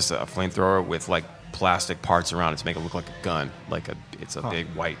 Honestly, it's just a flamethrower with like plastic parts around it to make it look like a gun. It's a big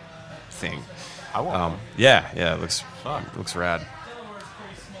white thing. I want one. Yeah, it looks rad.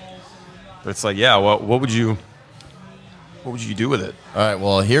 But it's like, yeah, what would you do with it? All right,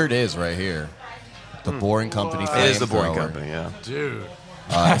 well, here it is right here. The Boring Company flamethrower. It is the Boring Company, yeah. Dude.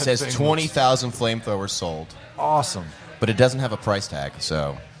 It says That thing 20,000 flamethrowers sold, Awesome. but it doesn't have a price tag,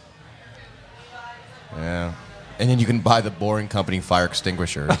 so. Yeah. And then you can buy the Boring Company fire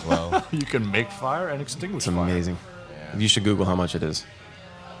extinguisher as well. You can make fire and extinguish It's fire. amazing. You should Google how much it is.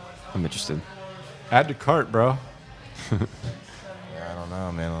 I'm interested. Add to cart, bro. I don't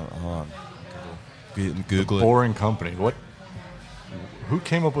know, man. Hold on. Google it. Boring Company. What? Who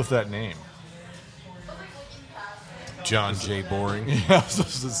came up with that name? John J. Boring. Yeah, is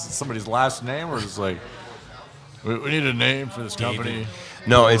this somebody's last name, or is it like we need a name for this company?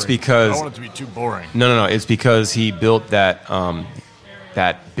 No, it's I because don't want it to be too boring. no. It's because he built that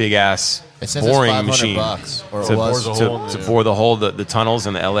big ass It says it's boring $500 machine or it to, was. to bore the hole, the tunnels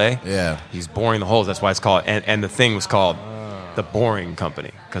in the LA. Yeah. He's boring the holes. That's why it's called. And the thing was called the Boring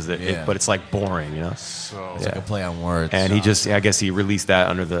Company because Yeah. but it's like boring, you know. So, It's like a play on words. And I guess he released that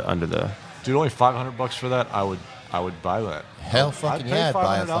under the. dude, only $500 for that. I would buy that. Hell fucking I'd pay yeah, I'd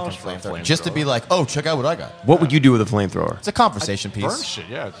buy a $500 fucking for a flamethrower. Just to be like, oh, check out what I got. What would you do with a flamethrower? It's a conversation Burn piece. shit,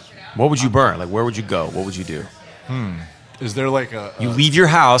 yeah. What would you burn? Like, where would you go? What would you do? Is there like a You leave your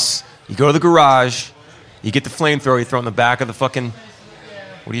house, you go to the garage, you get the flamethrower, you throw it in the back of the fucking.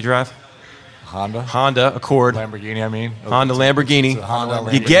 What do you drive? Honda Accord. Lamborghini? I mean, Honda Lamborghini. It's a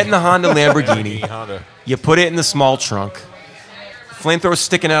Honda You get in the Honda Lamborghini, Honda. you put it in the small trunk, flamethrower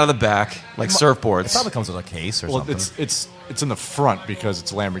sticking out of the back like It surfboards. probably comes with a case or Well, something. it's in the front because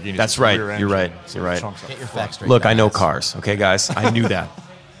it's Lamborghini. That's It's the right. rear You're engine, right. so You're the right. trunk's up Get your front. facts straight. Look, I know dumbass. cars, okay, guys? I knew that.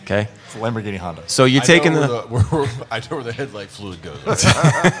 Okay? It's a Lamborghini Honda. So you're taking I the. know I know where the headlight fluid goes.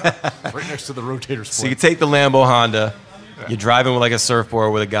 Right next to the rotator So you split. take the Lambo Honda, you're driving with like a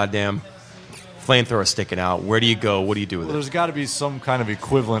surfboard with a goddamn flamethrower sticking out. Where do you go? What do you do with Well, it? there's got to be some kind of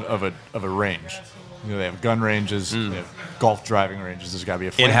equivalent of a range. You know, they have gun ranges, they have golf driving ranges. There's got to be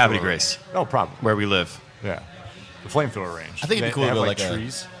a flamethrower. In Havre de Grace. No problem. Where we live. Yeah, the flamethrower range. I think it'd be They- cool they to have go like like a-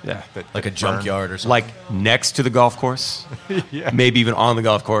 trees. Yeah. Like a that burn. junkyard or something. Like next to the golf course. Yeah. Maybe even on the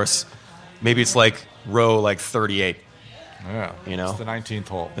golf course. Maybe it's like row like 38, Yeah, You know? it's the 19th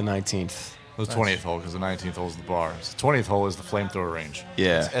hole. the 19th. The 20th hole because the 19th hole is the bar. So the 20th hole is the flamethrower range.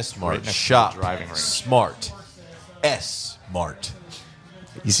 Yeah. S Smart Right next to the Shop. driving range. Smart. S Smart.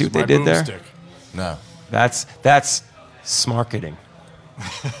 You see what they My did there? boomstick. No. That's smarketing.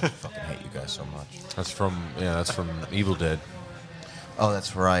 Fucking hate you guys so much. That's from Evil Dead. Oh,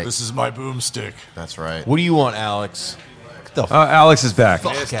 that's right. This is my boomstick. That's right. What do you want, Alex? Alex is back.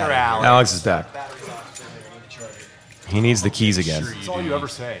 Mr. Allen. Alex is back. He needs the keys again. That's all you ever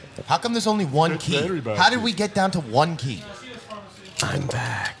say. How come there's only one Good key? battery back. How did we get down to one key? I'm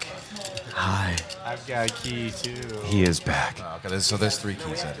back. Hi. I've got a key too. He is back. Okay, so there's three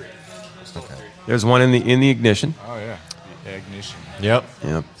keys then. Okay. There's one in the ignition. Oh yeah, the ignition. Yep.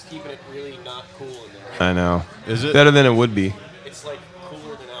 Yep. Keeping it really not cool in there. I know. Is it? Better than it would be. It's like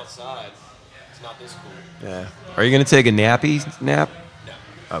cooler than outside. It's not this cool. Yeah. Are you gonna take a nappy nap?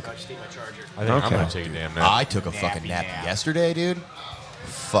 No. Okay. I just need my charger. I think Okay. I'm gonna take a damn nap. I took a fucking nap yesterday, dude.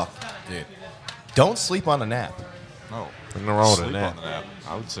 Fuck, dude. Don't sleep on a nap, No, Nothing wrong with a sleep nap. on the nap.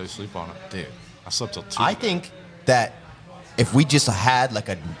 I would say sleep on it. dude. I slept till 2. I think that if we just had like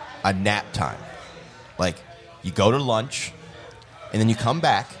a nap time, like you go to lunch and then you come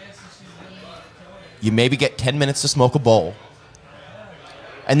back, you maybe get 10 minutes to smoke a bowl,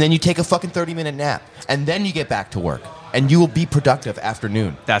 and then you take a fucking 30-minute nap, and then you get back to work, and you will be productive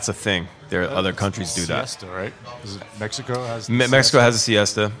afternoon. That's a thing. There are other countries do that. Siesta, right? Is it Mexico has. Mexico has a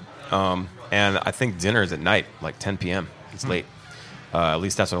siesta, and I think dinner is at night, like 10 p.m. It's late. At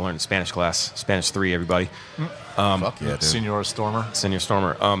least that's what I learned in Spanish class. Spanish 3, everybody. Fuck yeah, dude. Senor Stormer. Senior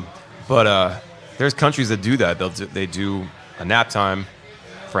Stormer. But there's countries that do that. They do a nap time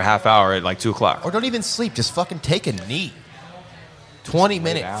for a half hour at like 2 o'clock. Or don't even sleep, just fucking take a knee.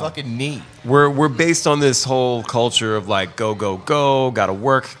 20-minute down. fucking knee. We're based on this whole culture of like go, gotta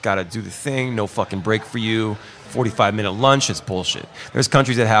work, gotta do the thing, no fucking break for you. 45-minute lunch, it's bullshit. There's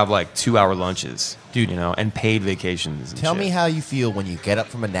countries that have like 2-hour lunches, dude, you know, and paid vacations. And Tell shit. me how you feel when you get up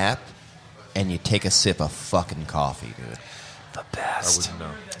from a nap and you take a sip of fucking coffee, dude. The best.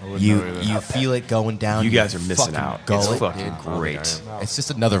 You feel it going down. You your guys are missing fucking out. Gullet, It's fucking dude. great. It's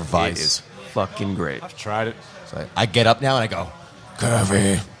just another vice. It is fucking great. I've tried it. So I get up now and I go,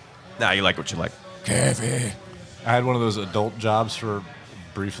 coffee. Nah, you like what you like. Coffee. I had one of those adult jobs for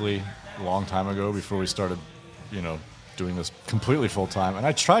briefly a long time ago before we started, doing this completely full time. And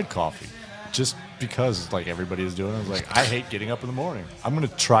I tried coffee just because like everybody is doing it. I was like, I hate getting up in the morning. I'm going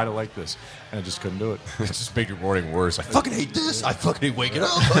to try to like this. And I just couldn't do it. It just made your morning worse. I Fucking hate this. I fucking hate waking up.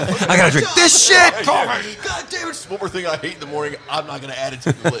 I gotta drink this shit. Coffee. God damn it. Just one more thing I hate in the morning. I'm not going to add it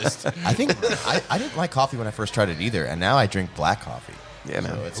to the list. I think I didn't like coffee when I first tried it either. And now I drink black coffee. Yeah,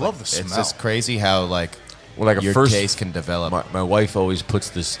 man. So it's I love the It's smell. just crazy how like a your first taste can develop. My wife always puts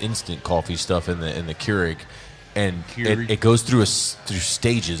this instant coffee stuff in the Keurig, and Keurig. it goes through through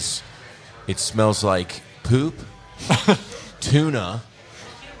stages. It smells like poop, tuna,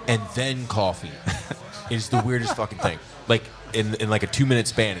 and then coffee. It's the weirdest fucking thing. Like in like a 2-minute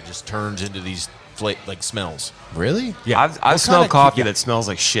span, it just turns into these like smells. Really? Yeah, I've smelled kinda coffee that smells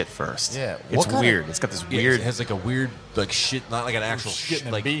like shit first. Yeah, It's what kinda- weird. It's got this It weird. has like a weird like shit, not like an actual Shitting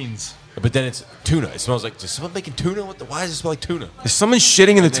in like beans. But then it's tuna. It smells like, is someone making tuna? Why does it smell like tuna? Is someone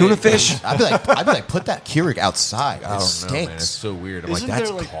shitting in the tuna fish? I'd be like, put that Keurig outside. I It don't know, man. It's stinks. so weird. I'm Isn't like, that's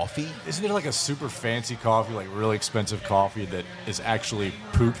there, like- coffee? Isn't there like a super fancy coffee, like really expensive coffee that is actually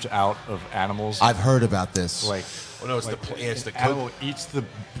pooped out of animals? I've heard about this. like, Well, no, it's like it's the animal eats the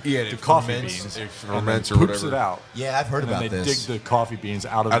it coffee ferments- beans it and ferments then or poops whatever. it out. Yeah, I've heard and then about they this. dig the coffee beans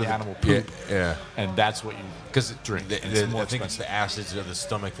out of Out the of the- animal poop. yeah. And that's what you Because drink. I and it's more think it's expensive. the acids of the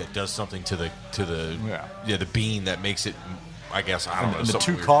stomach that does something to the Yeah. the bean that makes it. I guess I don't And know. the something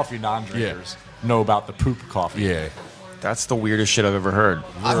two weird. coffee non-drinkers know about the poop coffee. Yeah, That's the weirdest shit I've ever heard.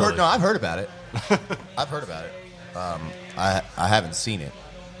 I've heard about it. I've heard about it. I haven't seen it.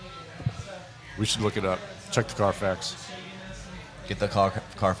 We should look it up. Check the Carfax. Get the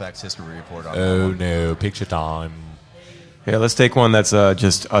Carfax history report on. Oh no, picture time. Yeah, let's take one that's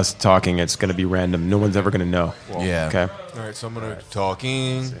just us talking. It's going to be random. No one's ever going to know. Yeah. Okay. All right, so I'm gonna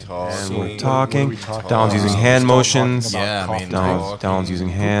talking. And we're What are talking. we talking Don's about? using hand Start motions. talking about Yeah, I mean, coffee. Don's using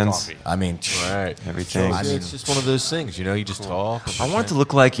hands. Coffee. I mean, Right, Everything. I mean- it's just one of those things, you just talk. I want it to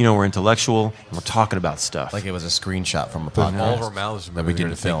look like, we're intellectual and we're talking about stuff. like it was a screenshot from a All of our podcast. mouths that we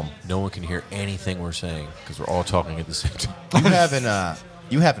didn't film. film. No one can hear anything we're saying because we're all talking at the same time.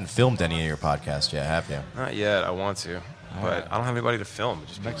 You haven't filmed any of your podcasts yet, have you? Not yet. I want to. But I don't have anybody to film.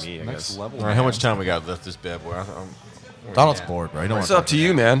 It'd just be me, I Next guess. level. All right, how much time we got left this bad boy? Donald's bored, bro. He don't It's wanna up to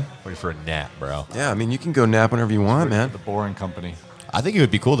you, man. Waiting for a nap, bro. Yeah, I mean, you can go nap whenever you want, man. The Boring Company. I think it would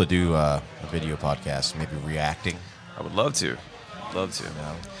be cool to do a video podcast, maybe reacting. I would love to. Love to.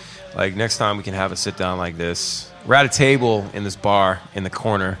 Like, next time we can have a sit down like this. We're at a table in this bar in the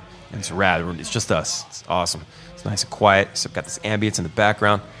corner, and it's rad. It's just us. It's awesome. It's nice and quiet. So I've got this ambience in the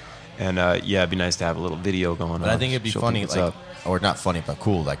background. And, yeah, it'd be nice to have a little video going on. But I think it'd be Show funny, people like, what's up. or not funny, but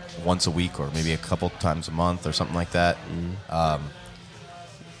cool, like once a week or maybe a couple times a month or something like that.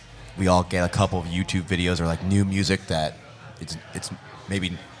 We all get a couple of YouTube videos or like new music that it's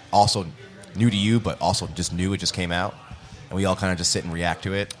maybe also new to you, but also just new. It just came out, and we all kind of just sit and react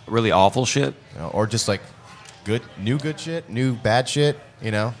to it, Really awful shit. or just like good shit, new bad shit.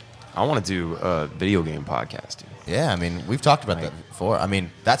 I want to do a video game podcast, dude. Yeah, I mean, we've talked about that before. I mean,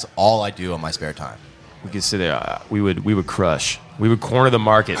 that's all I do on my spare time. We could sit there. We would crush. We would corner the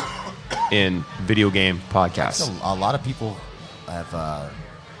market in video game podcasts. A lot of people have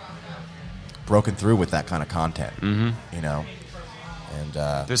broken through with that kind of content, and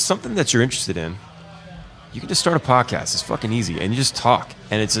There's something that you're interested in. You can just start a podcast. It's fucking easy, and you just talk,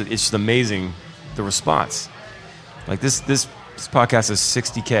 and it's just amazing the response. Like this podcast is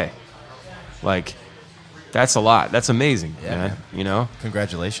 60K. Like that's a lot. That's amazing, Yeah, man.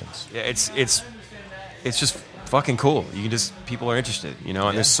 congratulations. Yeah, it's just fucking cool. You can just people are interested, and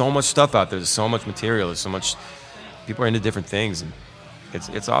there's so much stuff out there. There's so much material. There's so much people are into different things, and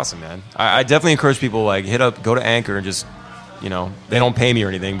it's awesome, man. I definitely encourage people like go to Anchor and just they don't pay me or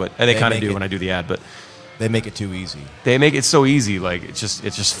anything, but and they kind of make do it- when I do the ad, but They make it too easy they make it so easy. Like it's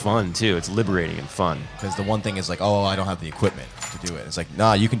just fun too. It's liberating and fun. because the one thing is like, oh, I don't have the equipment to do it. It's like,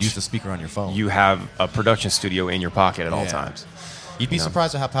 nah, you can use the speaker on your phone. You have a production studio in your pocket at all Yeah. times. You'd be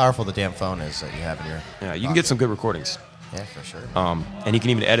surprised at how powerful the damn phone is that you have in your. Yeah, you can get some good recordings, Yeah, for sure. and you can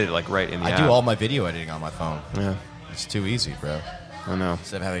even edit it like right in the I app. do all my video editing on my phone. Yeah, It's too easy, bro. I know.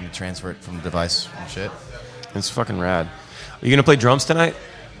 Instead of having to transfer it from the device and shit. It's fucking rad. Are you gonna play drums tonight?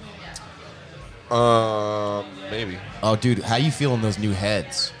 Maybe. Oh, dude, how you feeling those new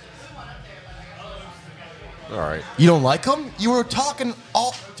heads? All right. You don't like them? You were talking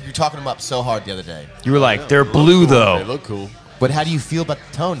them up so hard the other day. You were like, they're blue They though. look cool. But how do you feel about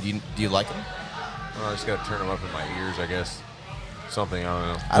the tone? Do you like them? I just got to turn them up in my ears, I guess. something. I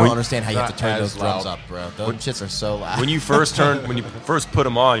don't know. I don't understand how you have to Not turn as those drums loud. up, bro. Those shits are so loud. When you first put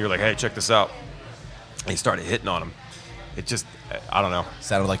them on, you're like, hey, check this out. And he started hitting on them. It just, I don't know.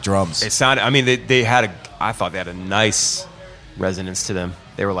 sounded like drums. It sounded, I mean, I thought they had a nice resonance to them.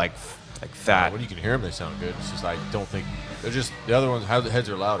 They were like fat. When you can hear them, they sound good. It's just I don't think they're just the other ones. How the heads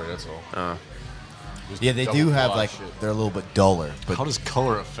are louder. That's all. Just Yeah, they double do have quad like shit. they're a little bit duller, but How does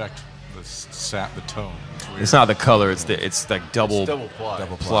color affect the tone? It's weird. It's not the color, it's like double It's double ply.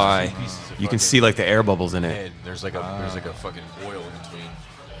 Double ply. Two pieces of You can fucking see like the air bubbles in it. head. There's like a fucking oil in between.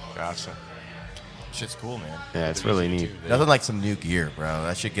 Gotcha. shit's cool, man. Yeah, it's really neat. Nothing like some new gear, bro.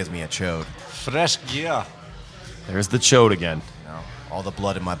 That shit gives me a chode. Fresh gear. There's the chode again. You know, all the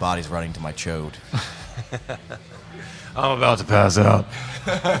blood in my body's running to my chode. I'm about to pass out.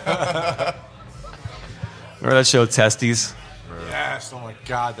 Remember that show Testes? Yes. Oh my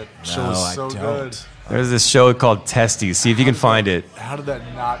god, that show No, was I so don't. good. There's this show called Testes. See if you can find it. How did that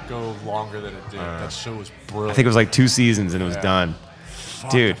not go longer than it did? That show was brilliant. I think it was like 2 seasons and it was Yeah. done.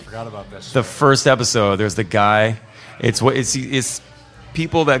 Fuck, dude, I forgot about that. The first episode, there's the guy. It's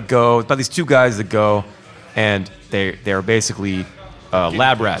people that go. About these 2 guys that go, and they're basically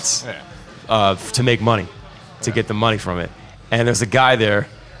lab rats to make money, to get the money from it. And there's a guy there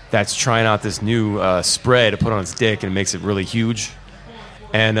that's trying out this new spray to put on his dick, and it makes it really huge.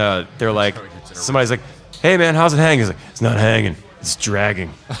 And they're like, somebody's like, "Hey man, how's it hanging?" He's like, "It's not hanging, it's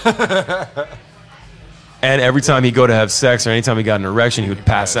dragging." And every time he'd go to have sex, or anytime he got an erection, he would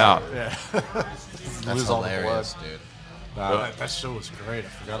pass out. That's Lose all the hilarious, dude. Nah, that show was great. I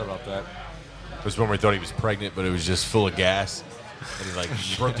forgot about that. It was when we thought he was pregnant, but it was just full of gas, and he like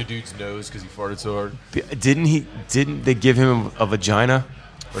broke the dude's nose because he farted so hard. Didn't they give him a vagina?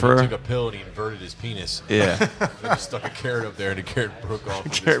 Or he took a pill and he inverted his penis. Yeah. They just stuck a carrot up there, and the carrot broke off. The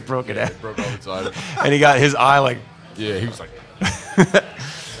carrot broke it out. It broke off inside. And he got his eye like, Yeah, he was like, Yeah, dude,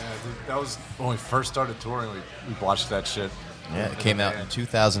 that was when we first started touring. We watched that shit. Yeah, it came out in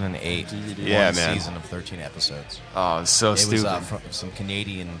 2008. Yeah, One man. season of 13 episodes. oh, it's so It was stupid. from some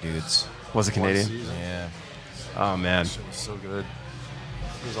Canadian dudes. Was it One Canadian? season. Yeah. Oh man. It was so good.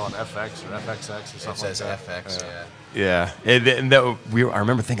 It was on FX or FXX or something It says like that. FX, yeah. Yeah. And that, I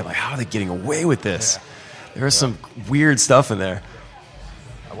remember thinking like, how are they getting away with this? There was some weird stuff in there.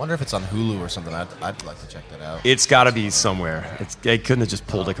 I wonder if it's on Hulu or something. I'd like to check that out. It's got to be somewhere. They couldn't have just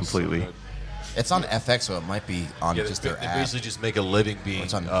pulled it completely. It's on FX, so it might be on yeah, just they their app. basically just make a living being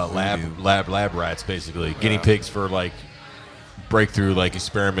It's on lab Voodoo. rats, basically guinea pigs for like breakthrough like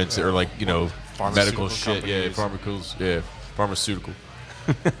experiments or like medical shit. Yeah, pharmaceutical.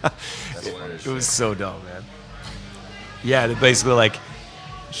 It was so dumb, man. Yeah, they basically like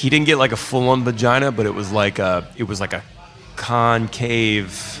he didn't get like a full-on vagina, but it was like a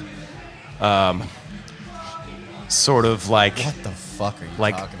concave, sort of like What the fuck are you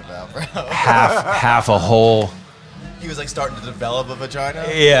Like- talking about, bro? half a hole. He was like starting to develop a vagina.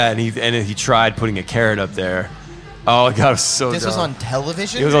 Yeah, and he tried putting a carrot up there. Oh god, it was so This dumb. was on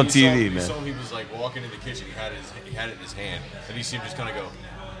television. It was on You saw- TV, you man. saw him, he was like walking in the kitchen. He had it in his hand, and you see him just kind of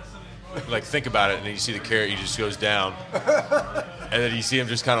go, like think about it, and then you see the carrot. He just goes down, and then you see him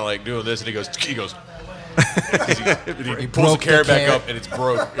just kind of like doing this, and he goes, 'Cause he He pulls the broke the carrot back carrot. up, and it's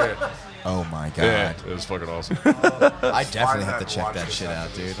broke. Yeah, Oh my god. yeah, it was fucking awesome. I definitely have to check that shit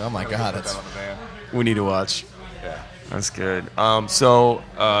out, dude. Oh my god, Put that's that on the van. We need to watch. Yeah. That's good. So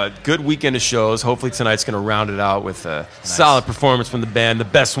good weekend of shows. Hopefully tonight's going to round it out with a solid performance from the band, the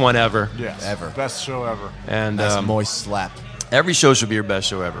best one ever. Yes. Ever. Best show ever. And nice moist slap. every show should be your best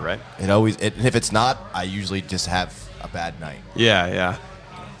show ever, right? And if it's not, I usually just have a bad night. Yeah.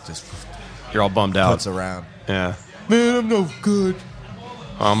 Just You're all bummed out. puts around. Yeah. Man, I'm no good.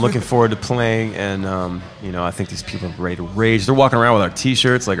 I'm looking forward to playing, and I think these people are ready to rage. They're walking around with our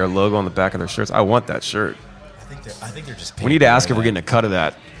T-shirts, like our logo on the back of their shirts. I want that shirt. I think they're just. We need to ask if we're getting a cut of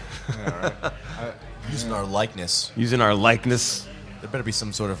that. using our likeness. Using our likeness. There better be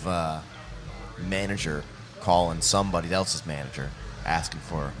some sort of manager calling somebody else's manager asking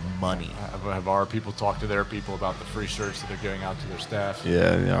for money. Have our people talk to their people about the free shirts that they're giving out to their staff?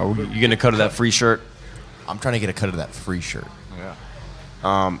 Yeah. You getting a cut of that free shirt? I'm trying to get a cut of that free shirt. Yeah.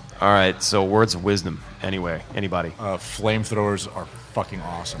 All right. So words of wisdom. Anyway, anybody? Flamethrowers are fucking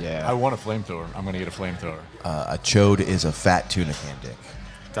awesome. Yeah. I want a flamethrower. I'm going to get a flamethrower. A chode is a fat tuna can dick.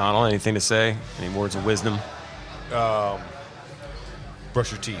 Donald, anything to say? Any words of wisdom?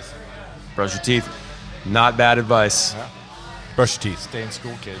 Brush your teeth. Brush your teeth. Not bad advice. Yeah. Brush your teeth. Stay in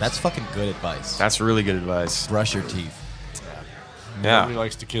school, kids. That's fucking good advice. That's really good advice. Brush your teeth. Nobody Yeah.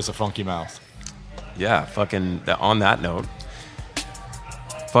 likes to kiss a funky mouth. Yeah. Fucking. On that note,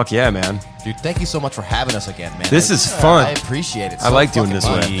 Fuck yeah, man. Dude, thank you so much for having us again, man. This is fun. I appreciate it. I like doing this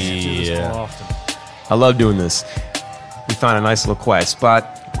fucking way. much, man. Often. I love doing this. We found a nice little quiet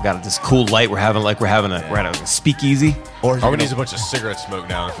spot. We got this cool light. We're at a speakeasy. Or All we need is a bunch of cigarette smoke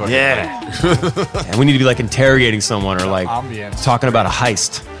now. And fucking And we need to be like interrogating someone or like Ambience. talking about a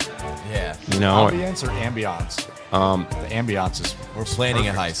heist. yeah, You know, Ambience or ambiance? The ambiance is we're planning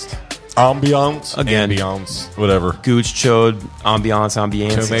a heist. ambiance. Again. Ambiance. Whatever. gooch, chode, ambiance.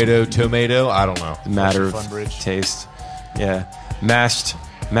 Tomato. I don't know. Matter of Fun bridge. taste. Yeah, mashed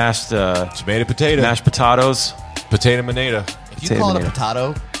Tomato, potato. mashed potatoes. Potato, manata. If you Potato call it a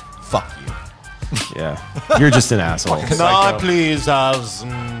tomato. potato, fuck you. Yeah, you're just an asshole. Can Psycho. I please have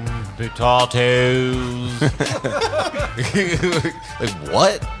some potatoes? Like,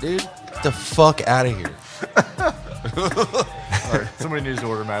 what, dude? Get the fuck out of here. All right, somebody needs to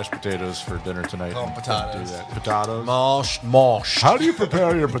order mashed potatoes for dinner tonight. Oh, potatoes. Do that. Potatoes. Mosh. How do you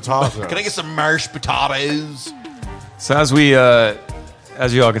prepare your potatoes? Can I get some mashed potatoes? So as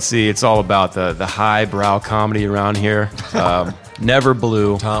you all can see, it's all about the highbrow comedy around here. Never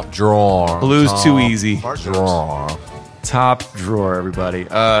blue. Top drawer. Blue's Top too easy. Drawer. Top drawer, everybody.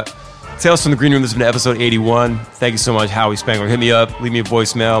 Tales from the Green Room. This has been episode 81. Thank you so much, Howie Spangler. Hit me up. Leave me a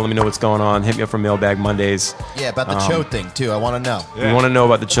voicemail. Let me know what's going on. Hit me up for Mailbag Mondays. Yeah, about the chode thing too. I want to know. We want to know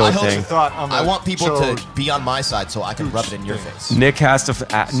about the I chode hope thing. you thought on the I want people chode. to be on my side so I can rub it in your face. Nick has to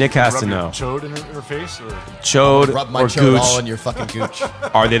Rub know. your chode in her face? Or? Chode Rub my or chode all gooch. in your fucking gooch.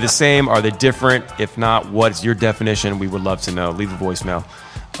 Are they the same? Are they different? If not, what's your definition? We would love to know. Leave a voicemail.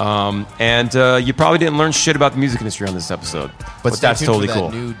 And you probably didn't learn shit about the music industry on this episode, but stay that's tuned totally for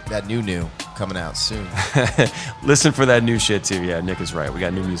cool. that new coming out soon. Listen for that new shit too. Yeah, Nick is right. We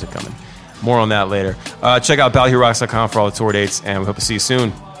got new music coming. More on that later. Check out BallyHeroRocks.com for all the tour dates, and we hope to see you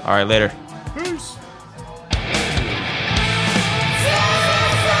soon. All right, later.